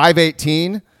 was at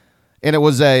 5:18, and it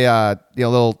was a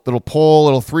little pull,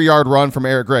 little 3-yard run from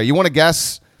Eric Gray. You want to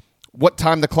guess what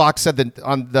time the clock said that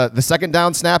on the second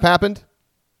down snap happened?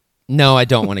 No, I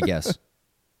don't want to guess.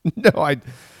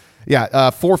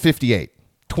 4:58,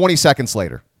 20 seconds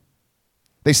later.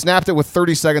 They snapped it with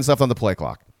 30 seconds left on the play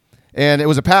clock. And it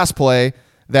was a pass play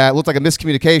that looked like a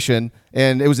miscommunication,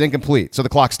 and it was incomplete. So the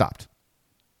clock stopped.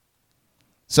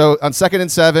 So on 2nd and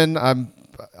 7, I'm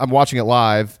watching it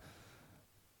live.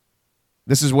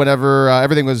 This is whenever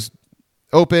everything was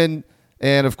open,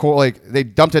 and of course, they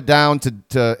dumped it down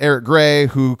to Eric Gray,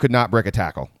 who could not break a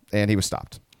tackle, and he was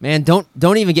stopped. Man,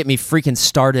 don't even get me freaking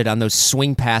started on those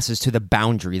swing passes to the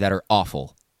boundary that are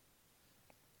awful.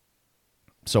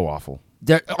 So awful.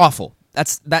 They're awful.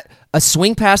 A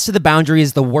swing pass to the boundary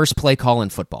is the worst play call in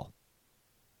football.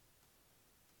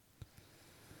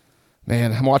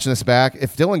 Man, I'm watching this back.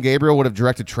 If Dillon Gabriel would have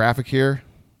directed traffic here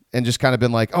and just kind of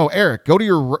been like, "Oh, Eric, go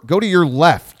to your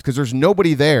left because there's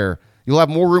nobody there. You'll have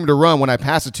more room to run when I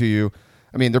pass it to you."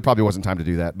 I mean, there probably wasn't time to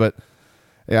do that, but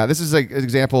yeah, this is an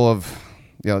example of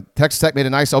Texas Tech made a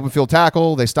nice open field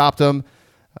tackle. They stopped him,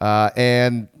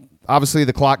 and obviously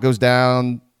the clock goes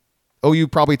down. OU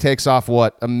probably takes off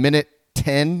a minute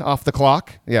 10 off the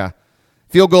clock. Yeah.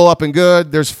 Field goal up and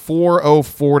good. There's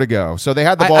 4:04 to go. So they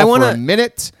had the ball for a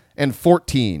minute and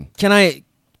 14. Can I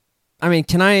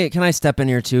step in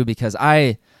here too? Because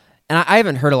I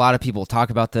haven't heard a lot of people talk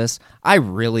about this. I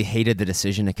really hated the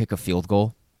decision to kick a field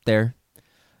goal there.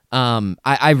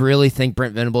 I really think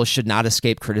Brent Venables should not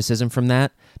escape criticism from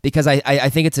that because I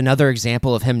think it's another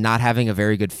example of him not having a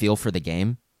very good feel for the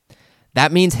game.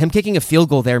 That means him kicking a field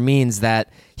goal there means that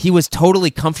he was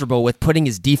totally comfortable with putting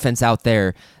his defense out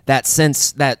there that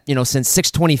since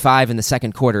 6:25 in the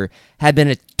second quarter had been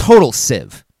a total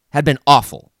sieve, had been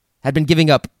awful, had been giving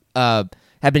up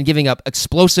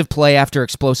explosive play after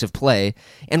explosive play,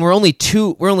 and we're only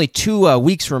two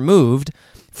weeks removed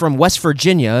from West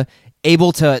Virginia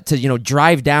able to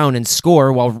drive down and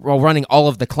score while running all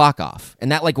of the clock off,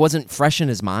 and that wasn't fresh in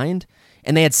his mind,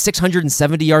 and they had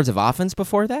 670 yards of offense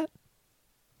before that.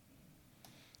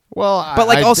 Well, But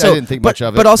like I also, didn't think much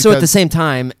of it. But also at the because- same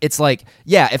time, it's like,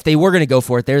 yeah, if they were going to go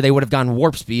for it there, they would have gone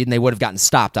warp speed and they would have gotten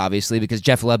stopped, obviously, because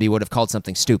Jeff Lebby would have called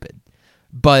something stupid.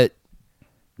 But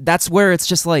that's where it's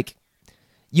just like,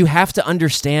 you have to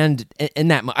understand in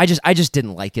that. I just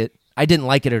didn't like it. I didn't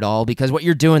like it at all, because what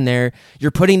you're doing there,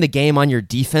 you're putting the game on your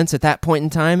defense at that point in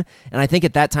time. And I think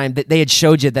at that time that they had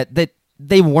showed you that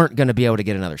they weren't going to be able to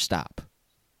get another stop.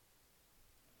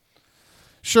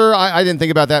 Sure, I didn't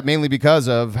think about that mainly because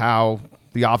of how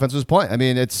the offense was playing. I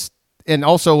mean, and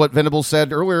also what Venables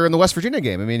said earlier in the West Virginia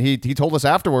game. I mean, he told us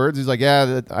afterwards, he's like,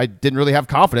 yeah, I didn't really have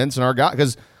confidence in our guy,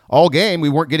 because all game we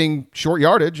weren't getting short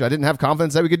yardage. I didn't have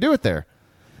confidence that we could do it there.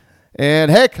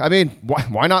 And heck, I mean,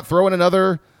 why not throw in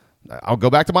another? I'll go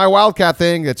back to my Wildcat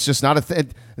thing. It's just not a thing.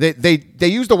 They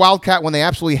used the Wildcat when they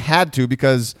absolutely had to,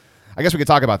 because I guess we could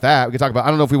talk about that. We could talk about, I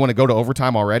don't know if we want to go to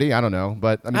overtime already. I don't know.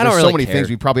 But I mean, there's so many things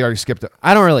we probably already skipped.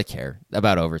 I don't really care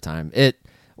about overtime.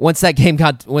 Once that game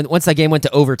went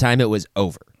to overtime, it was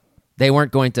over. They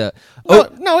weren't going to.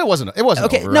 No, it wasn't. It wasn't.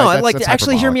 Okay, over, no, right? I'd like to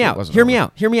actually hear me hyperbolic.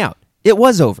 out. Hear me out. It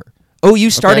was over. OU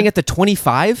starting at the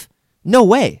 25? No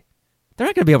way. They're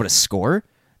not going to be able to score.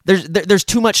 There's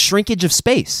too much shrinkage of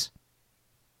space.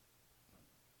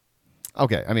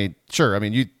 Okay, I mean, sure. I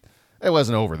mean, it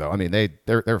wasn't over though. I mean,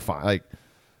 they're fine. Like,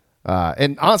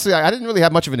 and honestly, I didn't really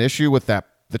have much of an issue with the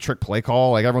trick play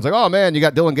call. Like, everyone's like, oh man, you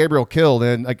got Dylan Gabriel killed,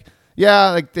 and like, yeah,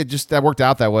 like that worked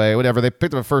out that way. Whatever. They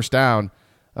picked up a first down.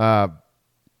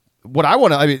 What I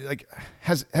want to, I mean, like,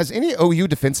 has any OU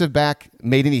defensive back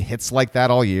made any hits like that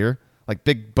all year? Like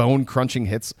big bone crunching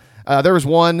hits. There was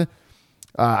one.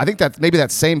 I think that maybe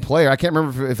that same player. I can't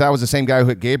remember if that was the same guy who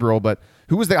hit Gabriel, but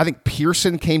who was there? I think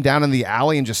Pearson came down in the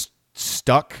alley and just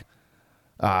stuck.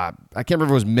 I can't remember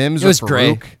if it was Mims or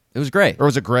Gray. Farouk. It was Gray. Or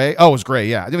was it Gray? Oh, it was Gray,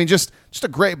 yeah. I mean, just a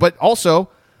great, but also,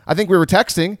 I think we were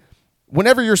texting,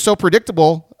 whenever you're so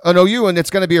predictable on OU and it's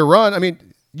going to be a run, I mean,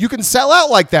 you can sell out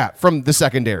like that from the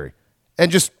secondary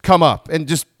and just come up and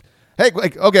just, hey,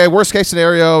 like, okay, worst case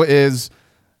scenario is,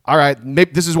 all right,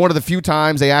 maybe this is one of the few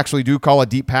times they actually do call a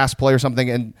deep pass play or something,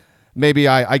 and maybe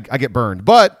I get burned.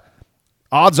 But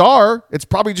odds are it's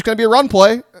probably just going to be a run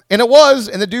play, and it was,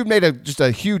 and the dude made just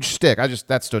a huge stick.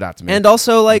 that stood out to me. And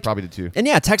also, like, you probably did too. And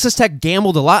yeah, Texas Tech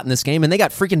gambled a lot in this game, and they got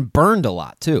freaking burned a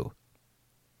lot too.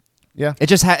 Yeah, it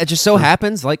just so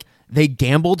happens like they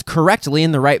gambled correctly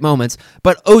in the right moments,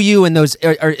 but OU in those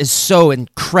is so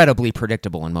incredibly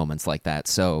predictable in moments like that.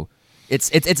 So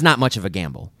it's not much of a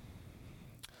gamble.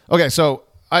 Okay, so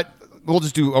we'll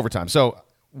just do overtime. So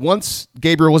once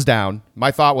Gabriel was down, my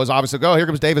thought was obviously, oh, here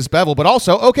comes Davis Bevel, but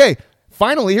also, okay,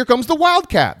 finally, here comes the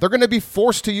Wildcat. They're going to be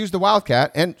forced to use the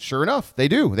Wildcat, and sure enough, they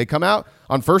do. They come out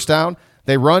on first down,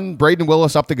 they run Braden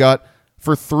Willis up the gut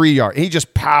for 3 yards. He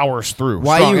just powers through.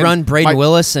 Why strong. you run Braden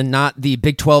Willis and not the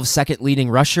Big 12 second leading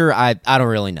rusher, I don't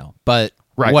really know, but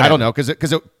right, whatever. I don't know,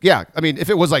 because yeah, I mean, if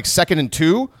it was like 2nd and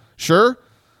 2, sure,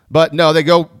 but no, they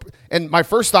go, and my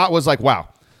first thought was like, wow.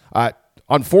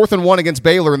 On 4th and 1 against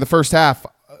Baylor in the first half,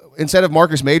 instead of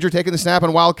Marcus Major taking the snap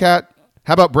on Wildcat,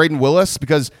 how about Braden Willis?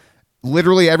 Because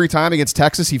literally every time against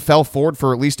Texas, he fell forward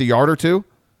for at least a yard or two,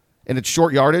 and it's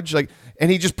short yardage.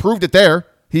 And he just proved it there.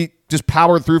 He just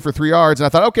powered through for 3 yards, and I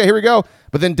thought, okay, here we go.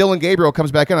 But then Dylan Gabriel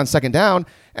comes back in on 2nd down,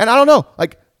 and I don't know.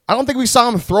 Like, I don't think we saw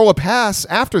him throw a pass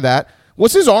after that.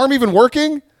 Was his arm even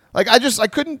working? Like, I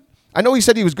couldn't. I know he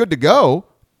said he was good to go,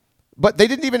 but they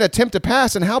didn't even attempt to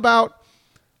pass. And how about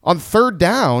on 3rd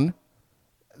down,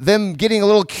 them getting a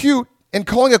little cute and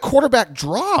calling a quarterback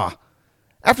draw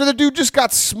after the dude just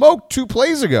got smoked 2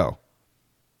 plays ago?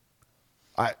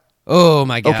 Oh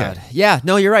my God! Okay. Yeah,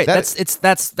 no, you're right. That's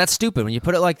stupid when you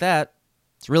put it like that.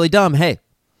 It's really dumb. Hey,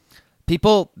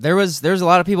 people, there's a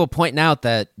lot of people pointing out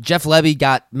that Jeff Lebby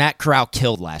got Matt Corral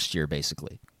killed last year.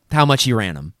 Basically, how much he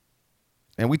ran him.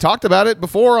 And we talked about it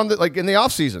before in the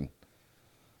offseason.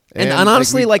 And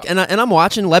honestly, and I'm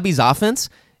watching Lebby's offense.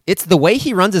 It's the way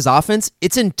he runs his offense.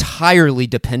 It's entirely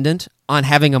dependent on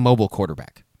having a mobile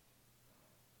quarterback.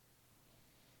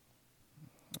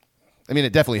 I mean,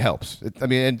 it definitely helps.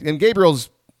 And Gabriel's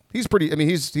he's pretty. I mean,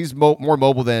 he's more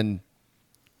mobile than.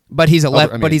 But he's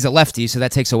he's a lefty, so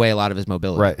that takes away a lot of his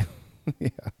mobility. Right. Yeah.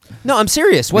 No, I'm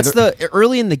serious.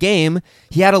 Early in the game,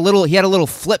 he had a little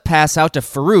flip pass out to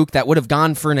Farouk that would have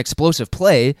gone for an explosive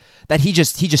play that he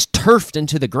just turfed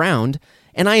into the ground,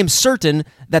 and I am certain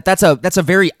that that's a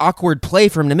very awkward play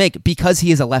for him to make because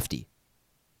he is a lefty.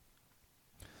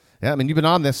 Yeah, I mean, you've been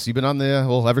on this. You've been on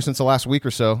ever since the last week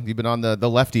or so. You've been on the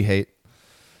lefty hate.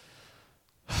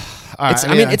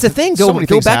 It's a thing. Go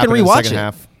back and rewatch it.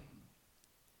 Half.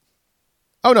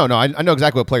 Oh no, I know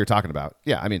exactly what play you're talking about.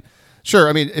 Yeah, I mean, sure.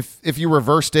 I mean, if you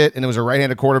reversed it and it was a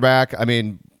right-handed quarterback, I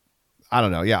mean, I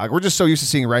don't know. Yeah, like we're just so used to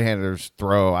seeing right-handers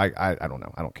throw. I don't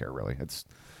know. I don't care really.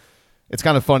 It's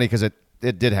kind of funny because it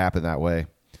did happen that way.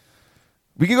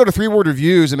 We can go to 3-word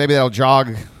reviews and maybe that'll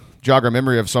jog our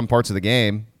memory of some parts of the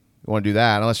game. You want to do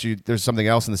that? Unless there's something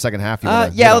else in the second half.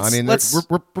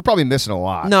 We're probably missing a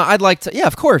lot. No, I'd like to. Yeah,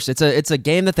 of course. It's a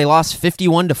game that they lost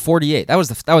 51-48. That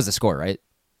was the score, right?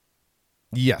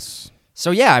 Yes.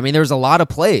 So yeah, I mean there was a lot of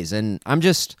plays, and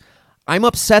I'm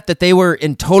upset that they were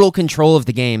in total control of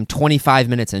the game 25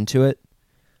 minutes into it,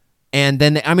 and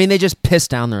then they just pissed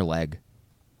down their leg,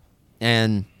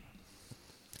 and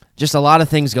just a lot of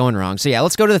things going wrong. So yeah,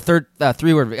 let's go to the third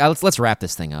 3-word. Let's wrap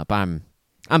this thing up. I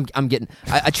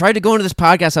tried to go into this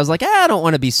podcast. I was like, I don't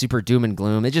want to be super doom and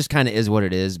gloom. It just kind of is what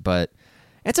it is, but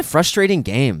it's a frustrating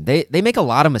game. They make a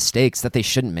lot of mistakes that they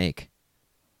shouldn't make.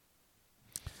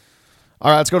 All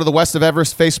right, let's go to the West of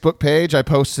Everest Facebook page. I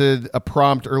posted a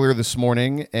prompt earlier this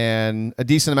morning, and a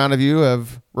decent amount of you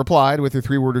have replied with your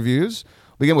 3-word reviews.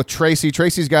 We begin with Tracy.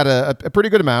 Tracy's got a pretty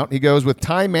good amount. He goes with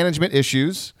time management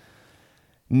issues,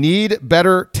 need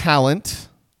better talent,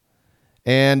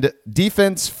 and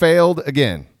defense failed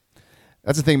again.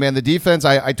 That's the thing, man. The defense,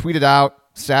 I tweeted out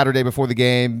Saturday before the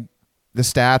game the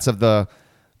stats of the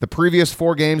previous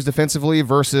 4 games defensively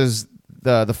versus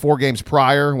the 4 games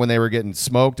prior when they were getting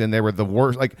smoked and they were the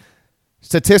worst. Like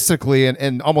statistically,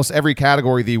 in almost every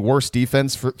category, the worst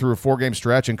defense through a 4-game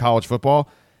stretch in college football,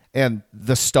 and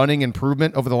the stunning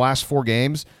improvement over the last 4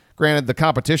 games. Granted, the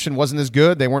competition wasn't as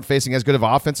good. They weren't facing as good of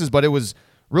offenses, but it was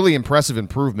really impressive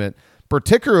improvement,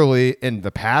 particularly in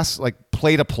the pass, like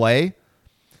play to play.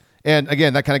 And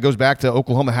again, that kind of goes back to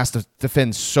Oklahoma has to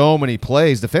defend so many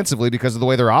plays defensively because of the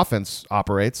way their offense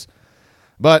operates.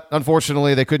 But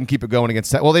unfortunately, they couldn't keep it going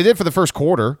against Tech. Well, they did for the first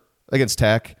quarter against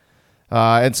Tech.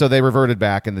 And so they reverted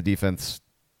back, and the defense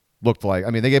looked like,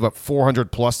 they gave up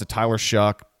 400 plus to Tyler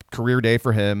Shuck, career day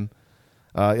for him.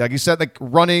 Like you said, like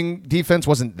running defense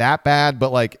wasn't that bad,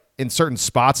 but like in certain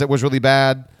spots it was really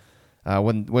bad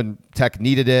when Tech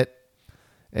needed it.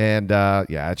 And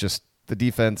it's just the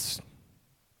defense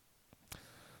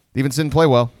didn't play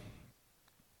well.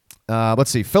 Let's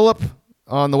see. Philip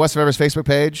on the West of Everest Facebook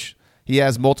page, he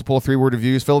has multiple 3-word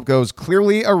reviews. Philip goes,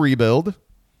 clearly a rebuild.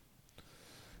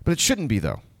 But it shouldn't be,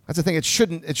 though. That's the thing. It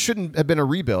shouldn't have been a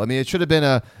rebuild. It should have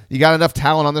been you got enough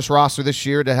talent on this roster this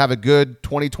year to have a good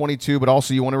 2022, but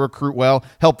also you want to recruit well,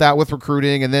 help that with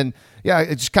recruiting, and then,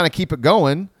 just kind of keep it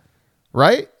going,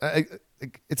 right?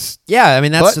 That's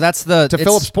to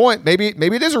Philip's point. Maybe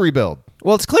it is a rebuild.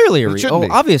 Well, it's clearly a rebuild.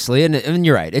 Obviously, and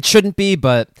you're right. It shouldn't be,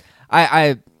 but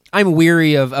I'm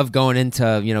weary of going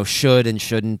into should and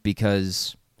shouldn't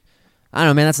because I don't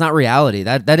know, man. That's not reality.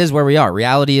 That is where we are.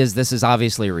 Reality is this is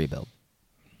obviously a rebuild.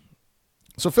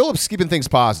 So Philip's keeping things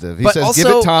positive. He says, give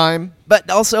it time. But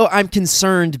also, I'm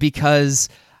concerned because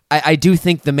I do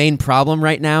think the main problem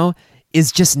right now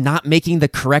is just not making the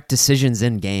correct decisions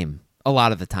in game a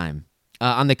lot of the time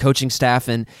on the coaching staff.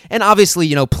 And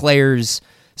obviously, players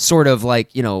sort of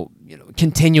like,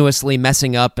 continuously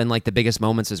messing up in like the biggest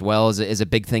moments as well is a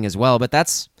big thing as well. But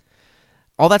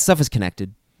all that stuff is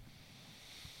connected.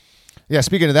 Yeah,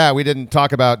 speaking of that, we didn't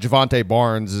talk about Javonte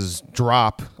Barnes'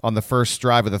 drop on the first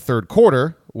drive of the third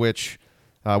quarter, which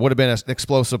would have been an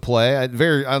explosive play. I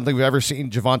don't think we've ever seen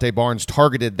Javonte Barnes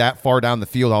targeted that far down the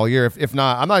field all year. If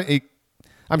not,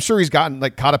 I'm sure he's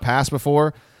caught a pass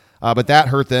before, but that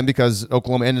hurt them because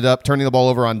Oklahoma ended up turning the ball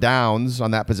over on downs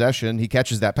on that possession. He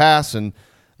catches that pass, and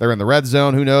they're in the red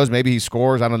zone. Who knows? Maybe he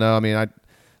scores. I don't know.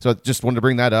 So just wanted to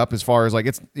bring that up as far as like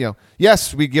it's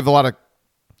yes, we give a lot of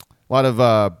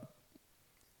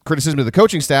criticism to the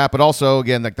coaching staff, but also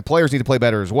again like the players need to play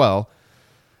better as well.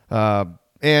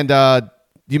 And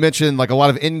you mentioned like a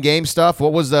lot of in-game stuff.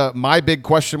 What was my big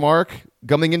question mark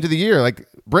coming into the year? Like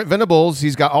Brent Venables,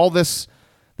 he's got all this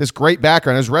great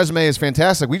background. His resume is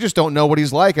fantastic. We just don't know what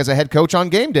he's like as a head coach on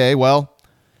game day. Well,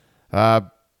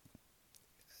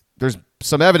 there's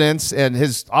some evidence, and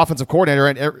his offensive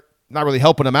coordinator not really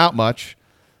helping him out much.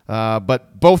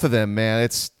 But both of them, man,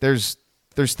 there's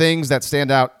things that stand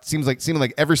out. Seeming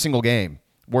like every single game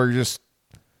where you're just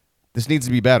this needs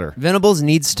to be better. Venables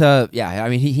needs to,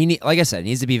 he like I said,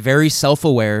 needs to be very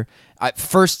self-aware.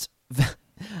 First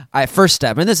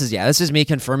step, and this is me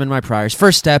confirming my priors.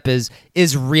 First step is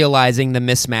realizing the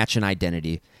mismatch in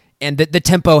identity, and the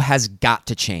tempo has got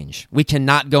to change. We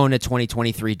cannot go into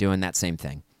 2023 doing that same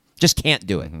thing. Just can't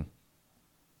do it.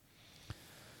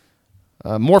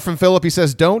 Mm-hmm. More from Philip. He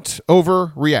says, "Don't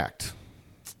overreact."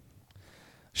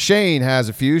 Shane has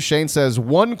a few. Shane says,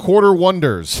 1 quarter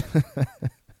wonders.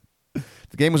 If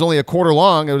the game was only a quarter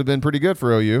long, it would have been pretty good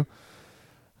for OU.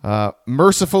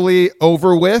 Mercifully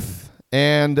over with,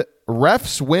 and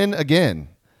refs win again.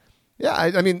 Yeah,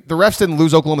 I mean, the refs didn't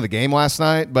lose Oklahoma the game last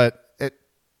night, but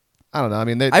I don't know. I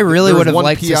mean, I really would have one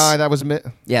liked PI to. that was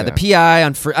The PI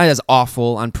on is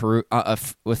awful on Peru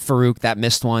with Farouk, that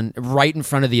missed one right in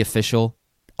front of the official.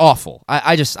 Awful.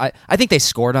 I think they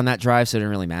scored on that drive, so it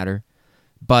didn't really matter.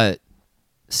 But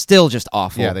still, just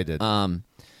awful. Yeah, they did.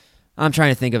 I'm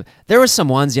trying to think of. There was some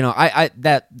ones,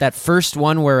 that first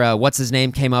one where what's his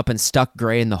name came up and stuck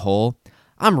Gray in the hole.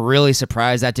 I'm really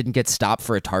surprised that didn't get stopped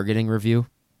for a targeting review.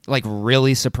 Like,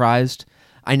 really surprised.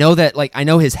 I know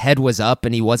his head was up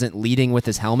and he wasn't leading with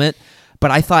his helmet, but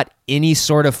I thought any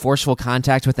sort of forceful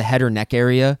contact with the head or neck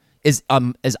area is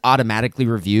automatically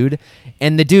reviewed.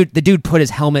 And the dude put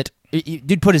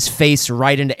his face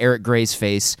right into Eric Gray's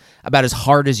face about as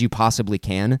hard as you possibly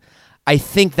can. I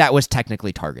think that was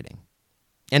technically targeting,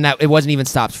 and that it wasn't even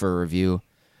stopped for a review.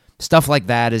 Stuff like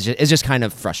that is just kind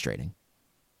of frustrating.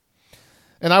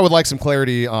 And I would like some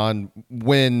clarity on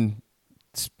when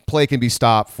play can be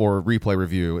stopped for replay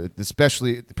review,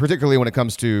 particularly when it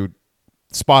comes to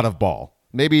spot of ball.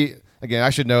 Maybe, again,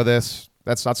 I should know this.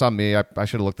 That's on me. I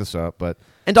should have looked this up. But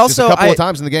and also, a couple of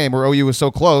times in the game where OU was so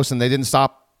close and they didn't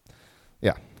stop.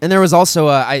 Yeah. And there was also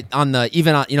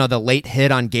the late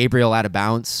hit on Gabriel out of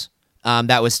bounds.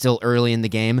 That was still early in the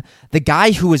game. The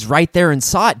guy who was right there and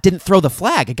saw it didn't throw the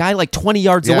flag. A guy like 20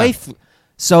 yards away.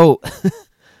 So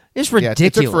it's ridiculous. Yeah,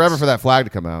 it took forever for that flag to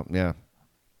come out. Yeah.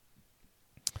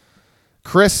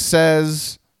 Chris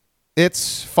says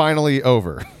it's finally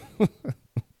over.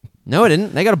 No, it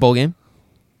didn't. They got a bowl game.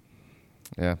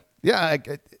 Yeah. Yeah.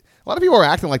 A lot of people are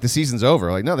acting like the season's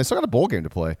over. Like, no, they still got a bowl game to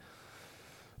play.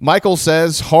 Michael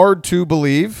says, hard to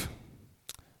believe.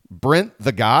 Brent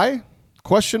the guy? ?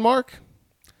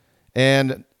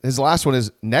 And his last one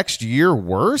is, next year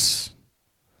worse?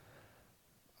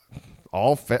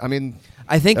 All fair. I mean,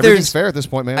 I think everything's fair at this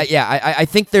point, man. I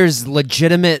think there's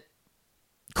legitimate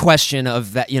question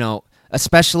of that,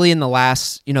 especially in the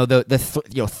last,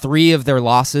 three of their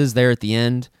losses there at the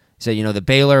end. So, the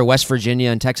Baylor, West Virginia,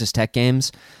 and Texas Tech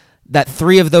games, that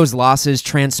three of those losses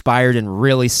transpired in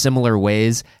really similar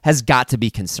ways has got to be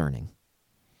concerning.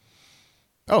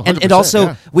 Oh, and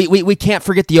also, we can't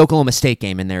forget the Oklahoma State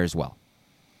game in there as well,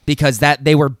 because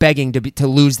they were begging to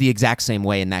lose the exact same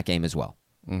way in that game as well.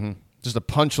 Mm-hmm. Just a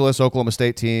punchless Oklahoma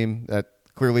State team that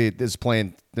clearly is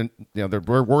playing, their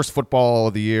worst football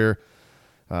of the year.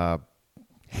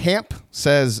 Hamp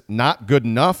says not good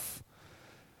enough.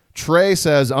 Trey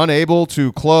says unable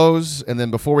to close. And then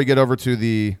before we get over to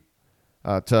the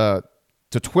to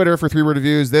Twitter for 3-word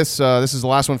reviews, this is the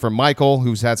last one from Michael,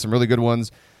 who's had some really good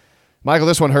ones. Michael,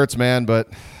 this one hurts, man, but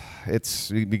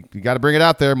you got to bring it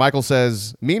out there. Michael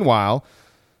says, meanwhile,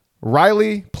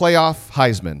 Riley playoff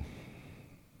Heisman.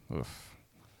 Oof.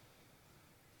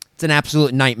 It's an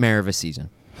absolute nightmare of a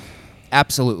season.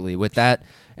 Absolutely, with that,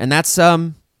 and that's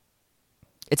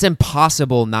it's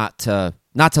impossible not to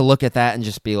look at that and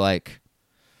just be like,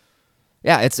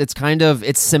 yeah,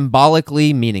 it's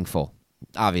symbolically meaningful,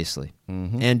 obviously,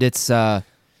 and it's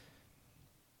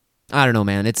I don't know,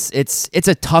 man. It's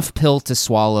a tough pill to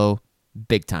swallow,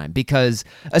 big time,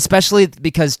 especially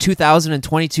because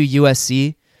 2022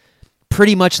 USC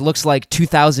pretty much looks like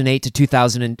 2008 to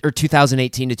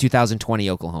 2018 to 2020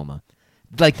 Oklahoma,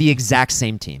 like the exact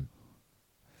same team.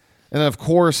 And then, of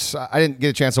course, I didn't get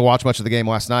a chance to watch much of the game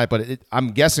last night, but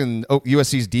I'm guessing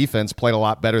USC's defense played a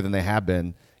lot better than they have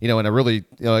been. In a really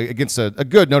against a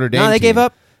good Notre Dame. No, they team. gave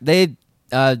up.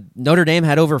 Notre Dame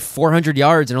had over 400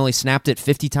 yards and only snapped it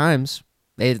 50 times.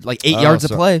 They had like 8 yards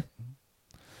of play.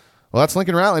 Well, that's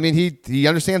Lincoln Riley. I mean, he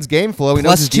understands game flow. He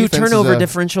Plus knows his 2 defense turnover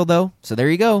differential, though. So there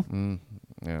you go.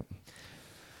 Yeah.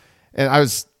 And I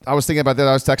was thinking about that.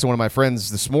 I was texting one of my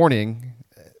friends this morning.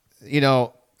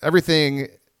 Everything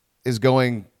is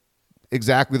going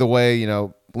exactly the way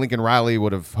Lincoln Riley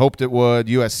would have hoped it would.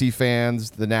 USC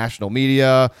fans, the national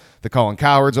media, the Colin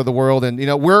Cowards of the world, and we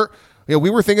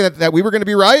were thinking that we were going to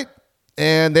be right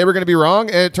and they were going to be wrong,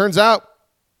 and it turns out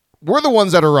we're the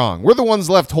ones that are wrong. We're the ones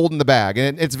left holding the bag,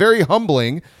 and it's very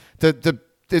humbling.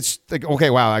 It's like,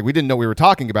 okay, wow, like we didn't know what we were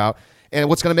talking about. And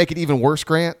what's going to make it even worse,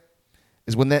 Grant,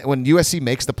 is when USC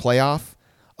makes the playoff.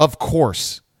 Of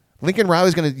course, Lincoln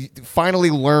Riley's going to finally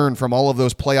learn from all of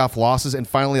those playoff losses and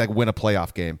finally win a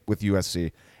playoff game with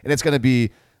USC, and it's going to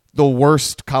be the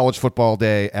worst college football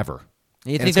day ever.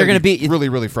 You think they're going to beat really,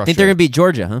 really frustrating? Think they're going to beat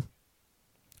Georgia, huh?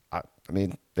 I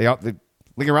mean,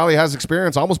 Lincoln Riley has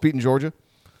experience almost beating Georgia.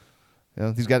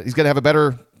 He's got to have a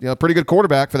better, pretty good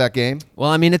quarterback for that game. Well,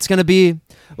 I mean, it's going to be.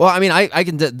 Well, I mean, I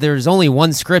can. There's only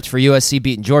one script for USC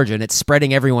beating Georgia, and it's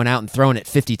spreading everyone out and throwing it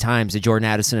 50 times to Jordan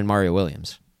Addison and Mario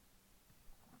Williams.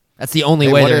 That's the only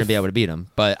Hey, way what they're going if- to be able to beat them.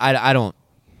 But I don't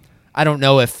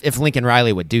know if Lincoln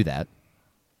Riley would do that.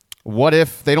 What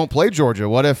if they don't play Georgia?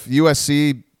 What if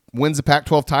USC wins the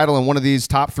Pac-12 title and one of these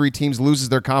top 3 teams loses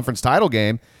their conference title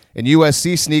game and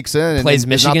USC sneaks in and Plays is not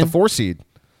Michigan? the 4 seed?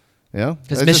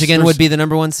 Because Michigan would be the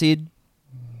number 1 seed.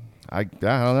 I don't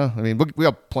know. I mean, we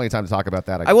have plenty of time to talk about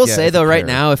that. I will guess, say if though, you right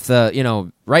care.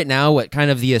 now, right now, what kind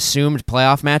of the assumed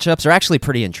playoff matchups are actually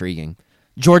pretty intriguing.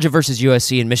 Georgia versus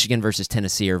USC and Michigan versus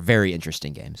Tennessee are very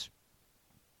interesting games.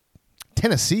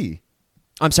 Tennessee.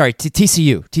 I'm sorry,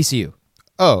 TCU.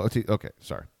 Oh, okay.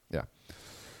 Sorry. Yeah.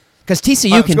 Because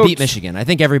TCU Let's can go beat Michigan. I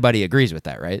think everybody agrees with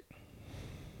that, right?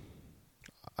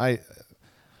 I'm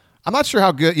not sure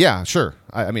how good. Yeah, sure.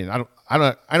 I mean, I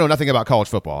know nothing about college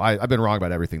football. I've been wrong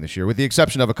about everything this year, with the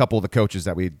exception of a couple of the coaches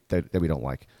that we don't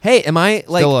like. Hey, am I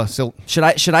like? Still,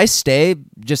 Should I stay?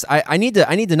 Just I need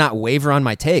to not waver on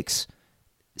my takes.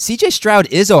 C.J.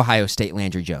 Stroud is Ohio State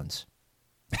Landry Jones.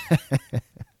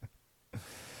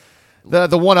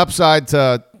 the one upside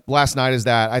to last night is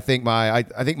that I think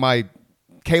my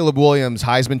Caleb Williams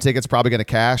Heisman ticket's probably going to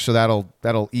cash, so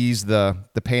that'll ease the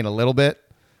pain a little bit.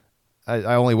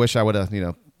 I only wish I would have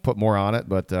put more on it,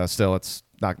 but still, it's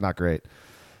not great.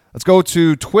 Let's go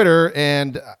to Twitter,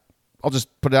 and I'll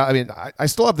just put it out. I mean, I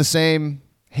still have the same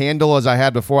handle as I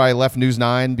had before I left News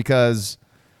 9 because,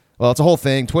 well, it's a whole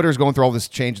thing. Twitter's going through all this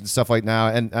change and stuff like now,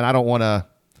 and I don't want to.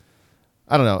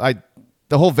 I don't know.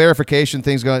 The whole verification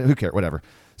thing's going. Who cares? Whatever.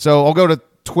 So I'll go to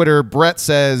Twitter. Brett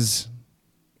says,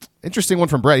 interesting one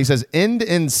from Brett. He says, "End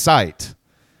in sight."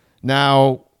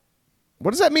 Now,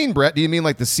 what does that mean, Brett? Do you mean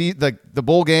like the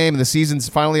bowl game and the season's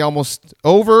finally almost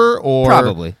over, or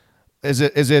Probably. Is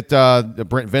it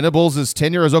Brent Venables'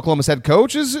 tenure as Oklahoma's head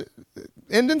coach is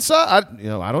end in sight?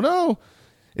 I don't know.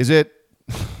 Is it?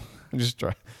 I'm just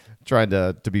trying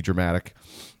to be dramatic.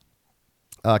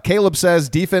 Caleb says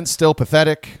defense still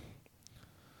pathetic.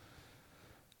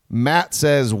 Matt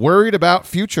says worried about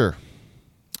future.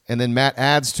 And then Matt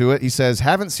adds to it. He says,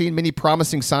 haven't seen many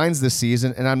promising signs this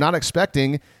season, and I'm not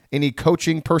expecting any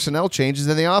coaching personnel changes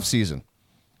in the offseason.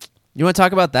 You want to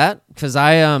talk about that? Because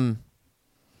I don't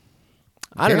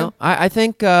know. I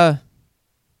think, man,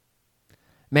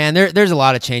 there's a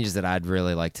lot of changes that I'd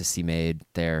really like to see made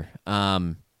there.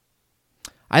 I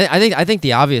think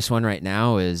the obvious one right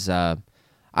now is I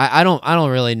don't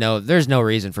really know. There's no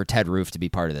reason for Ted Roof to be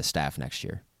part of the staff next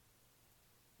year.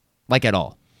 Like at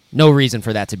all. No reason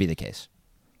for that to be the case.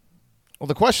 Well,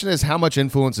 the question is, how much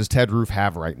influence does Ted Roof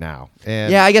have right now?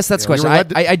 And, yeah, I guess that's the question.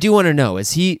 we I do want to know,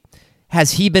 has he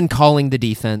been calling the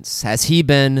defense? Has he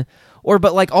been,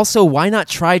 but like also why not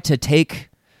try to take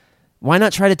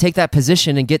that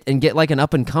position and get like an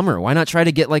up and comer? Why not try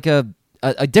to get like a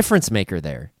difference maker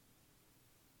there?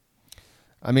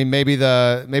 I mean, maybe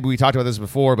we talked about this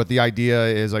before, but the idea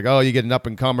is like, oh, you get an up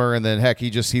and comer, and then heck, he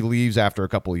leaves after a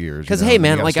couple of years. Because hey,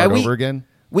 man, like over again.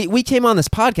 We came on this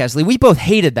podcast, we both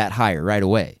hated that hire right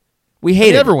away. We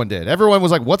hated. Everyone did. Everyone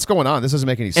was like, "What's going on? This doesn't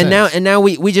make any sense." And now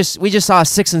we just saw a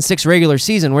 6-6 regular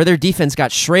season where their defense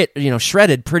got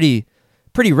shredded pretty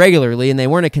regularly, and they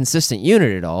weren't a consistent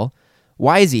unit at all.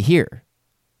 Why is he here?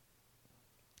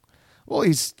 Well,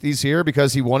 he's here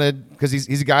because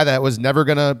he's a guy that was never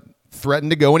gonna threaten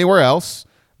to go anywhere else.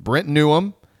 Brent knew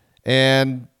him,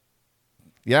 and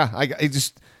yeah, I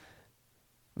just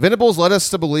Venables led us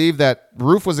to believe that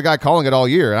Roof was the guy calling it all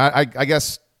year. I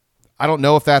guess I don't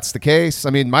know if that's the case. I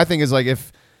mean, my thing is like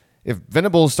if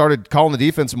Venables started calling the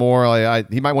defense more,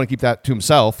 he might want to keep that to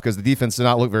himself because the defense did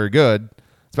not look very good,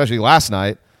 especially last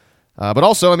night. But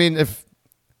also, I mean,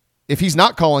 if he's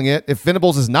not calling it, if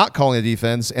Venables is not calling the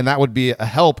defense, and that would be a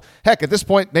help. Heck, at this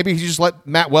point, maybe he just let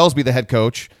Matt Wells be the head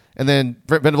coach, and then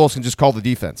Venables can just call the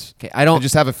defense. Okay, I don't and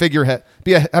just have a figurehead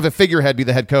be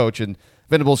the head coach, and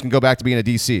Venables can go back to being a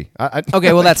DC.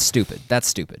 Okay, well that's stupid. That's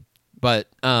stupid. But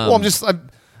well,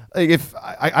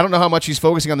 I don't know how much he's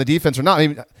focusing on the defense or not. I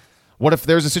mean, what if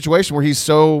there's a situation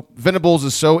where Venables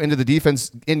is so into the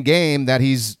defense in game that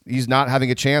he's not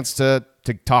having a chance to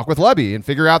talk with Lebby and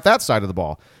figure out that side of the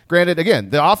ball. Granted, again,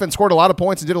 the offense scored a lot of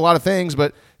points and did a lot of things,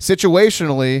 but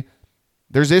situationally,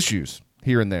 there's issues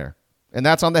here and there. And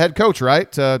that's on the head coach, right?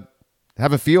 To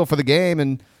have a feel for the game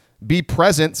and be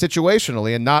present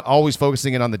situationally and not always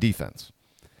focusing in on the defense.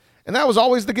 And that was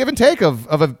always the give and take of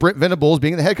a Brent Venables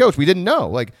being the head coach. We didn't know.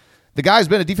 Like, the guy's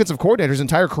been a defensive coordinator his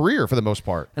entire career for the most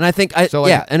part. And I think,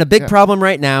 and a big problem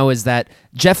right now is that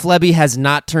Jeff Lebby has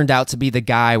not turned out to be the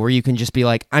guy where you can just be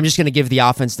like, I'm just going to give the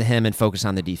offense to him and focus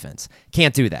on the defense.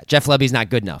 Can't do that. Jeff Lebby's not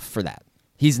good enough for that.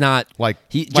 He's not like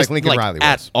Lincoln Riley was.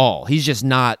 At all. He's just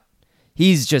not.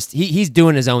 He's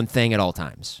doing his own thing at all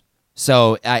times.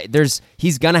 So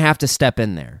he's going to have to step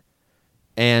in there.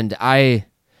 And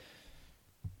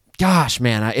gosh,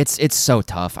 man, it's so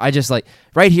tough. I just like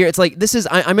right here. It's like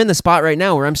I'm in the spot right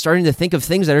now where I'm starting to think of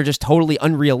things that are just totally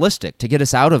unrealistic to get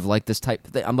us out of like this type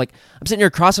of thing. I'm sitting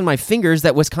here crossing my fingers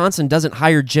that Wisconsin doesn't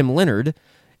hire Jim Leonhard,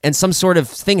 and some sort of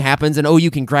thing happens, and you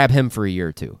can grab him for a year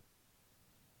or two.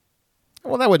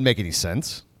 Well, that wouldn't make any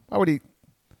sense. Why would he?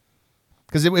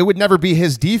 Because it would never be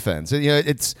his defense.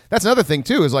 That's another thing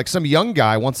too. Is like some young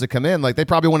guy wants to come in, like they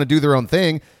probably want to do their own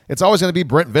thing. It's always going to be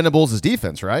Brent Venables'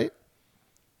 defense, right?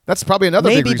 That's probably another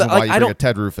big reason why you bring a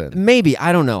Ted Roof in. Maybe,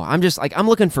 I don't know. I'm just like I'm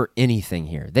looking for anything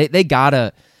here. They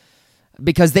gotta,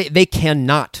 because they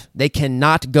cannot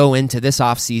go into this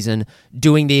offseason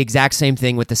doing the exact same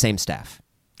thing with the same staff.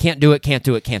 Can't do it.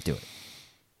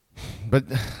 But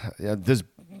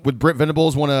would Brent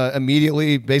Venables want to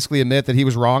immediately basically admit that he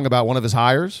was wrong about one of his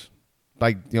hires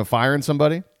by firing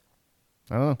somebody?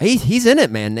 I don't know. He's in it,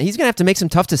 man. He's gonna have to make some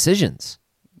tough decisions.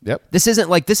 Yep. This isn't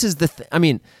like this is the. I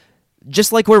mean,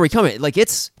 just like where we come in, like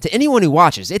it's to anyone who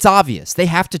watches, it's obvious they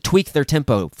have to tweak their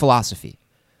tempo philosophy.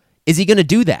 Is he going to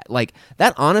do that? Like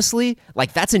that, honestly,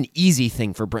 like that's an easy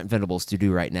thing for Brent Venables to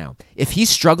do right now. If he's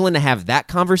struggling to have that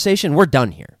conversation, we're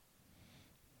done here.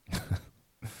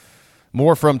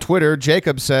 More from Twitter.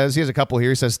 Jacob says, he has a couple here.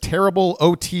 He says, terrible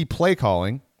OT play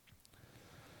calling.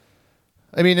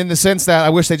 I mean, in the sense that I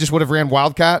wish they just would have ran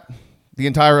Wildcat the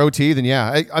entire OT, then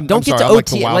yeah. I'm get sorry, to I'm OT. like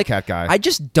the Wildcat guy. I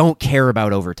just don't care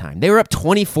about overtime. They were up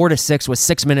 24-6 with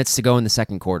 6 minutes to go in the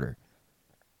second quarter.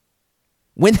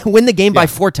 Win the game by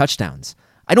 4 touchdowns.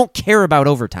 I don't care about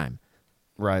overtime.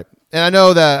 Right. And I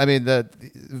know that, I mean,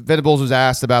 Venables was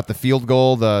asked about the field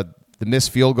goal, the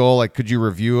missed field goal. Like, could you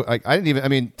review? I didn't even, I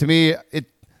mean, to me, it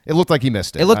looked like he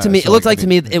missed it. It looked to me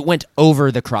it went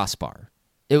over the crossbar.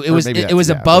 It was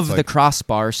above the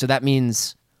crossbar, so that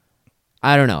means,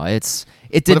 I don't know. It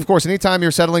did. But of course, anytime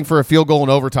you're settling for a field goal in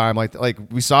overtime, like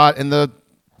we saw it in the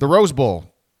Rose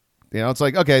Bowl, it's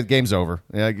like, okay, the game's over.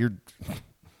 Yeah,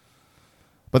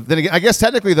 But then again, I guess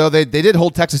technically though they did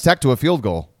hold Texas Tech to a field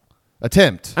goal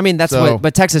attempt. I mean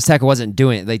but Texas Tech wasn't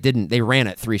doing it. They ran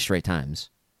it 3 straight times.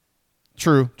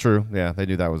 True. Yeah, they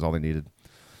knew that was all they needed.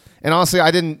 And honestly,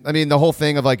 the whole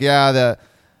thing of like, the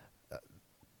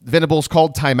Venables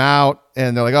called timeout,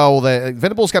 and they're like, oh, well,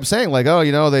 Venables kept saying like, oh,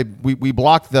 we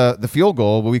blocked the field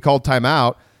goal, but we called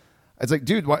timeout. It's like,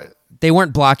 dude, why? They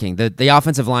weren't blocking. The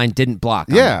offensive line didn't block.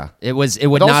 Yeah, it would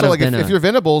not have been. If you're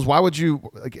Venables, why would you?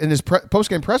 Like in his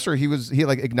post game presser, he was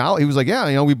like,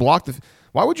 yeah, we blocked the.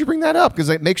 Why would you bring that up? Because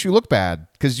it makes you look bad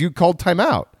because you called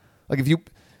timeout. Like if you.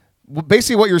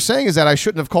 Basically, what you're saying is that I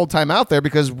shouldn't have called timeout there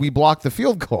because we blocked the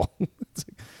field goal.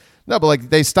 No, but like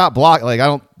they stopped block.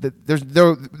 Like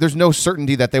there's no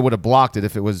certainty that they would have blocked it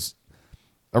if it was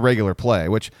a regular play.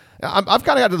 Which I've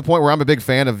kind of got to the point where I'm a big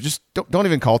fan of just don't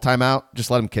even call timeout. Just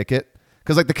let them kick it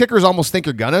because like the kickers almost think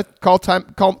you're gonna call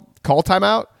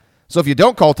timeout. So if you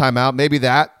don't call timeout, maybe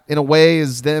that in a way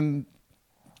is them.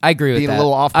 I agree with being that. A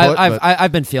little off put.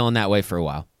 I've been feeling that way for a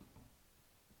while.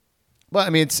 Well, I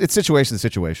mean, it's situation to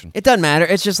situation. It doesn't matter.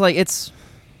 It's just like it's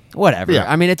whatever. Yeah.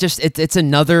 I mean, it's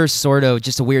another sort of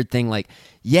just a weird thing. Like,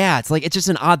 yeah, it's just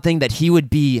an odd thing that he would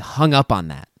be hung up on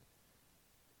that.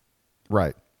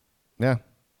 Right. Yeah.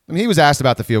 I mean, he was asked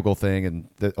about the field goal thing and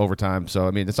the overtime. So,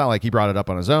 I mean, it's not like he brought it up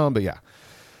on his own, but yeah.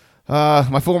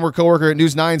 My former coworker at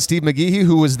News 9, Steve McGehee,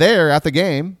 who was there at the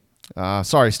game.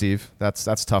 Sorry, Steve. That's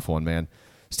a tough one, man.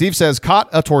 Steve says, caught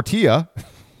a tortilla.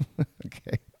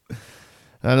 Okay.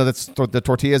 I know the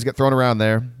tortillas get thrown around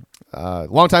there.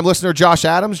 Longtime listener, Josh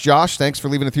Adams. Josh, thanks for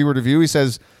leaving a 3-word review. He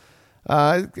says,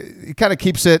 he kind of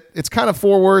keeps it. It's kind of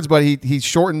 4 words, but he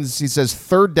shortens. He says,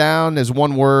 third down is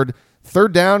 1 word.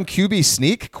 Third down, QB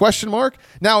sneak, ?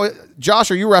 Now,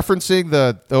 Josh, are you referencing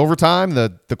the overtime,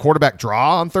 the quarterback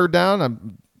draw on third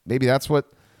down? Maybe that's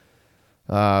what.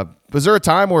 Was there a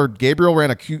time where Gabriel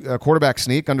ran a quarterback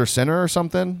sneak under center or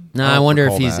something? No, I wonder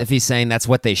if he's saying that's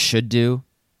what they should do.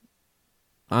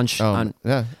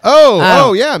 Yeah.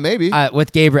 Maybe.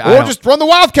 With Gabriel. Or just run the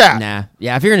Wildcat. Nah.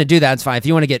 Yeah, if you're going to do that, it's fine. If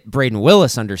you want to get Braden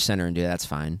Willis under center and do that, that's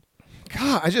fine.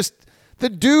 God, the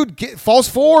dude falls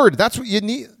forward. That's what you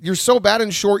need. You're so bad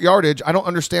in short yardage. I don't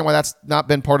understand why that's not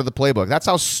been part of the playbook. That's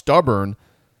how stubborn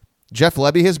Jeff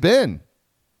Lebby has been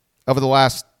over the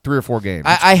last 3 or 4 games.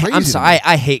 I'm sorry.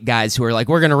 I hate guys who are like,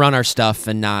 we're going to run our stuff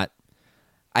and not.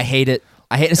 I hate it.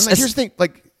 Here's the thing.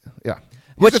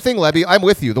 Here's the thing, Lebby. I'm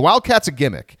with you. The Wildcat's a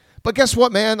gimmick. But guess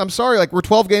what, man? I'm sorry. Like, we're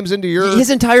 12 games into his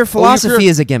entire philosophy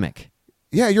is a gimmick.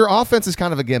 Yeah, your offense is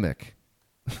kind of a gimmick.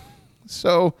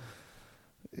 So,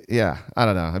 yeah, I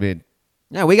don't know. I mean,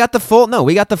 no, we got the full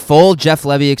Jeff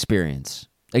Lebby experience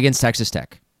against Texas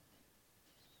Tech.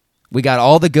 We got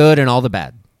all the good and all the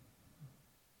bad.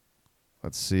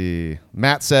 Let's see.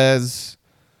 Matt says,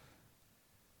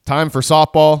 time for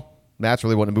softball. Matt's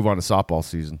really wanting to move on to softball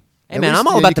season. Hey, man, I'm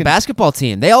all about the basketball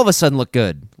team. They all of a sudden look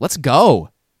good. Let's go.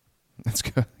 Let's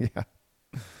go. Yeah.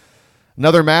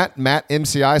 Another Matt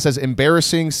MCI says,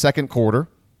 embarrassing second quarter.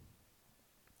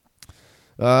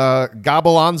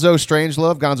 Gonzo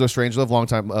Strangelove,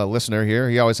 longtime listener here.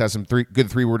 He always has some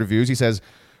good three-word reviews. He says,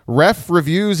 ref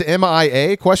reviews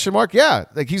MIA, question mark? Yeah,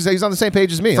 like he's on the same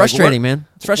page as me. Frustrating, man.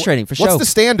 It's frustrating for sure. What's the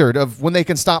standard of when they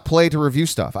can stop play to review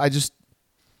stuff?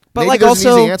 But maybe like there's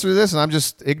also, an easy answer to this, and I'm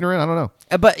just ignorant. I don't know.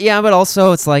 But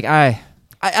also, it's like I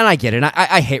get it.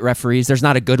 I hate referees. There's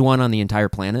not a good one on the entire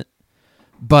planet.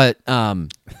 But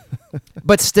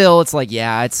still, it's like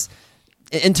it's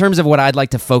in terms of what I'd like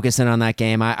to focus in on that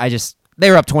game. They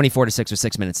were up 24-6 with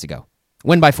 6 minutes to go.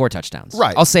 Win by 4 touchdowns.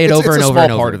 Right. I'll say it over and over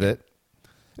and over.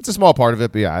 It's a small part of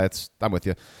it, but yeah, I'm with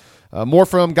you. More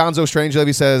from Gonzo Strangelove.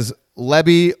 He says,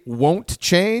 Lebby won't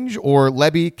change or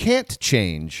Lebby can't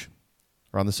change.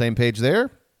 We're on the same page there.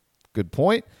 Good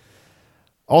point.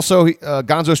 Also,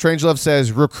 Gonzo Strangelove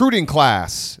says, recruiting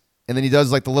class. And then he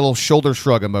does like the little shoulder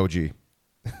shrug emoji.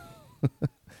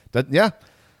 Yeah.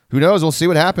 Who knows? We'll see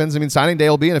what happens. I mean, signing day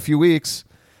will be in a few weeks.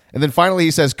 And then finally,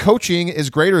 he says, coaching is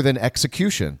greater than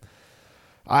execution.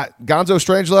 Gonzo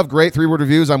Strangelove, great 3-word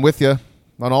reviews. I'm with you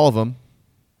on all of them.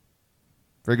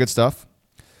 Very good stuff.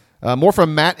 More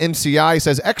from Matt MCI. He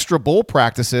says, extra bowl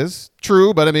practices.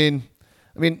 True, but I mean,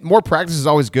 more practice is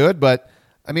always good, but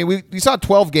I mean, we saw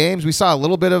 12 games. We saw a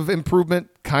little bit of improvement,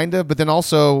 kind of, but then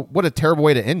also, what a terrible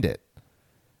way to end it.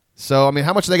 So, I mean,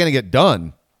 how much are they going to get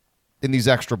done in these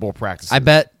extra bowl practices? I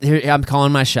bet, I'm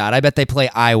calling my shot. I bet they play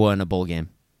Iowa in a bowl game.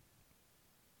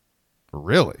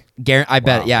 Really? I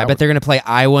bet they're going to play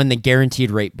Iowa in the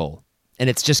Guaranteed Rate Bowl, and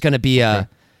it's just going to be a. Okay.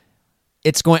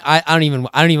 It's going. I don't even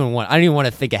want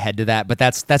to think ahead to that, but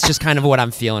that's just kind of what I'm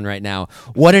feeling right now.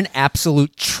 What an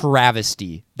absolute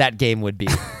travesty that game would be.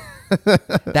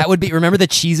 That would be. Remember the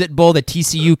Cheez-It Bowl, the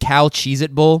TCU Cal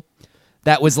Cheez-It Bowl?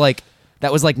 That was like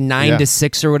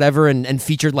 9-6 or whatever, and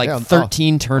featured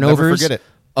 13 turnovers. I'll never forget it.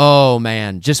 Oh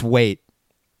man, just wait,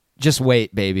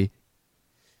 baby.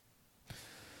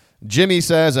 Jimmy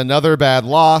says another bad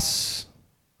loss.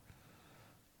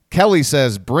 Kelly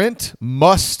says Brent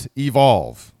must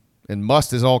evolve, and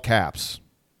must is all caps.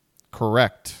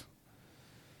 Correct.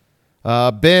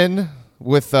 Ben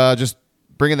with just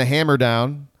bringing the hammer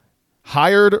down.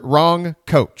 Hired wrong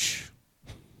coach.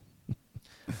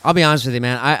 I'll be honest with you,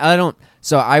 man. I don't.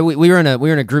 So we were in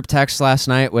a group text last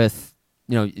night with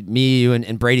me, you,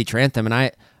 and Brady Trantham,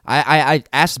 and I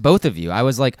asked both of you. I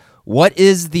was like, what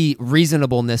is the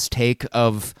reasonableness take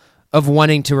of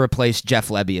wanting to replace Jeff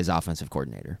Lebby as offensive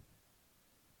coordinator?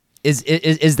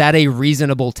 Is that a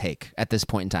reasonable take at this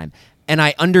point in time? And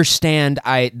I understand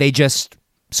they just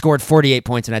scored 48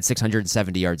 points and had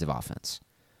 670 yards of offense.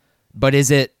 But is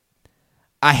it?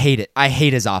 I hate it. I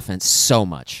hate his offense so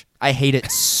much. I hate it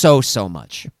so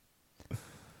much.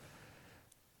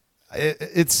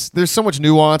 There's so much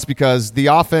nuance because the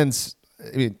offense,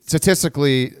 I mean,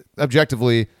 statistically,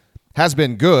 objectively, has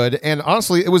been good. And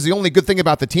honestly, it was the only good thing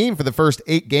about the team for the first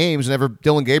 8 games whenever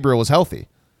Dylan Gabriel was healthy.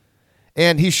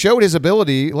 And Lebby showed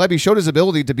his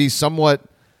ability to be somewhat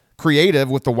creative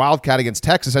with the Wildcat against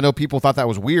Texas. I know people thought that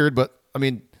was weird, but I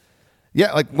mean,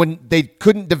 yeah, like when they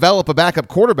couldn't develop a backup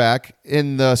quarterback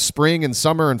in the spring and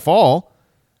summer and fall,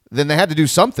 then they had to do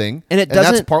something. And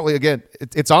that's partly, again,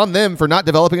 it's on them for not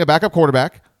developing a backup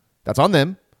quarterback. That's on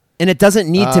them. And it doesn't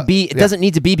need to be. It doesn't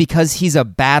need to be because he's a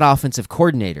bad offensive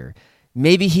coordinator.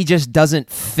 Maybe he just doesn't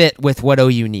fit with what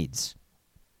OU needs.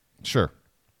 Sure.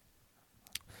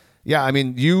 Yeah, I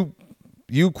mean,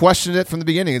 you questioned it from the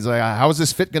beginning. It's like, how is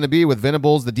this fit going to be with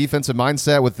Venables, the defensive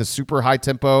mindset with the super high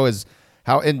tempo?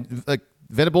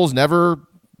 Venables never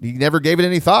gave it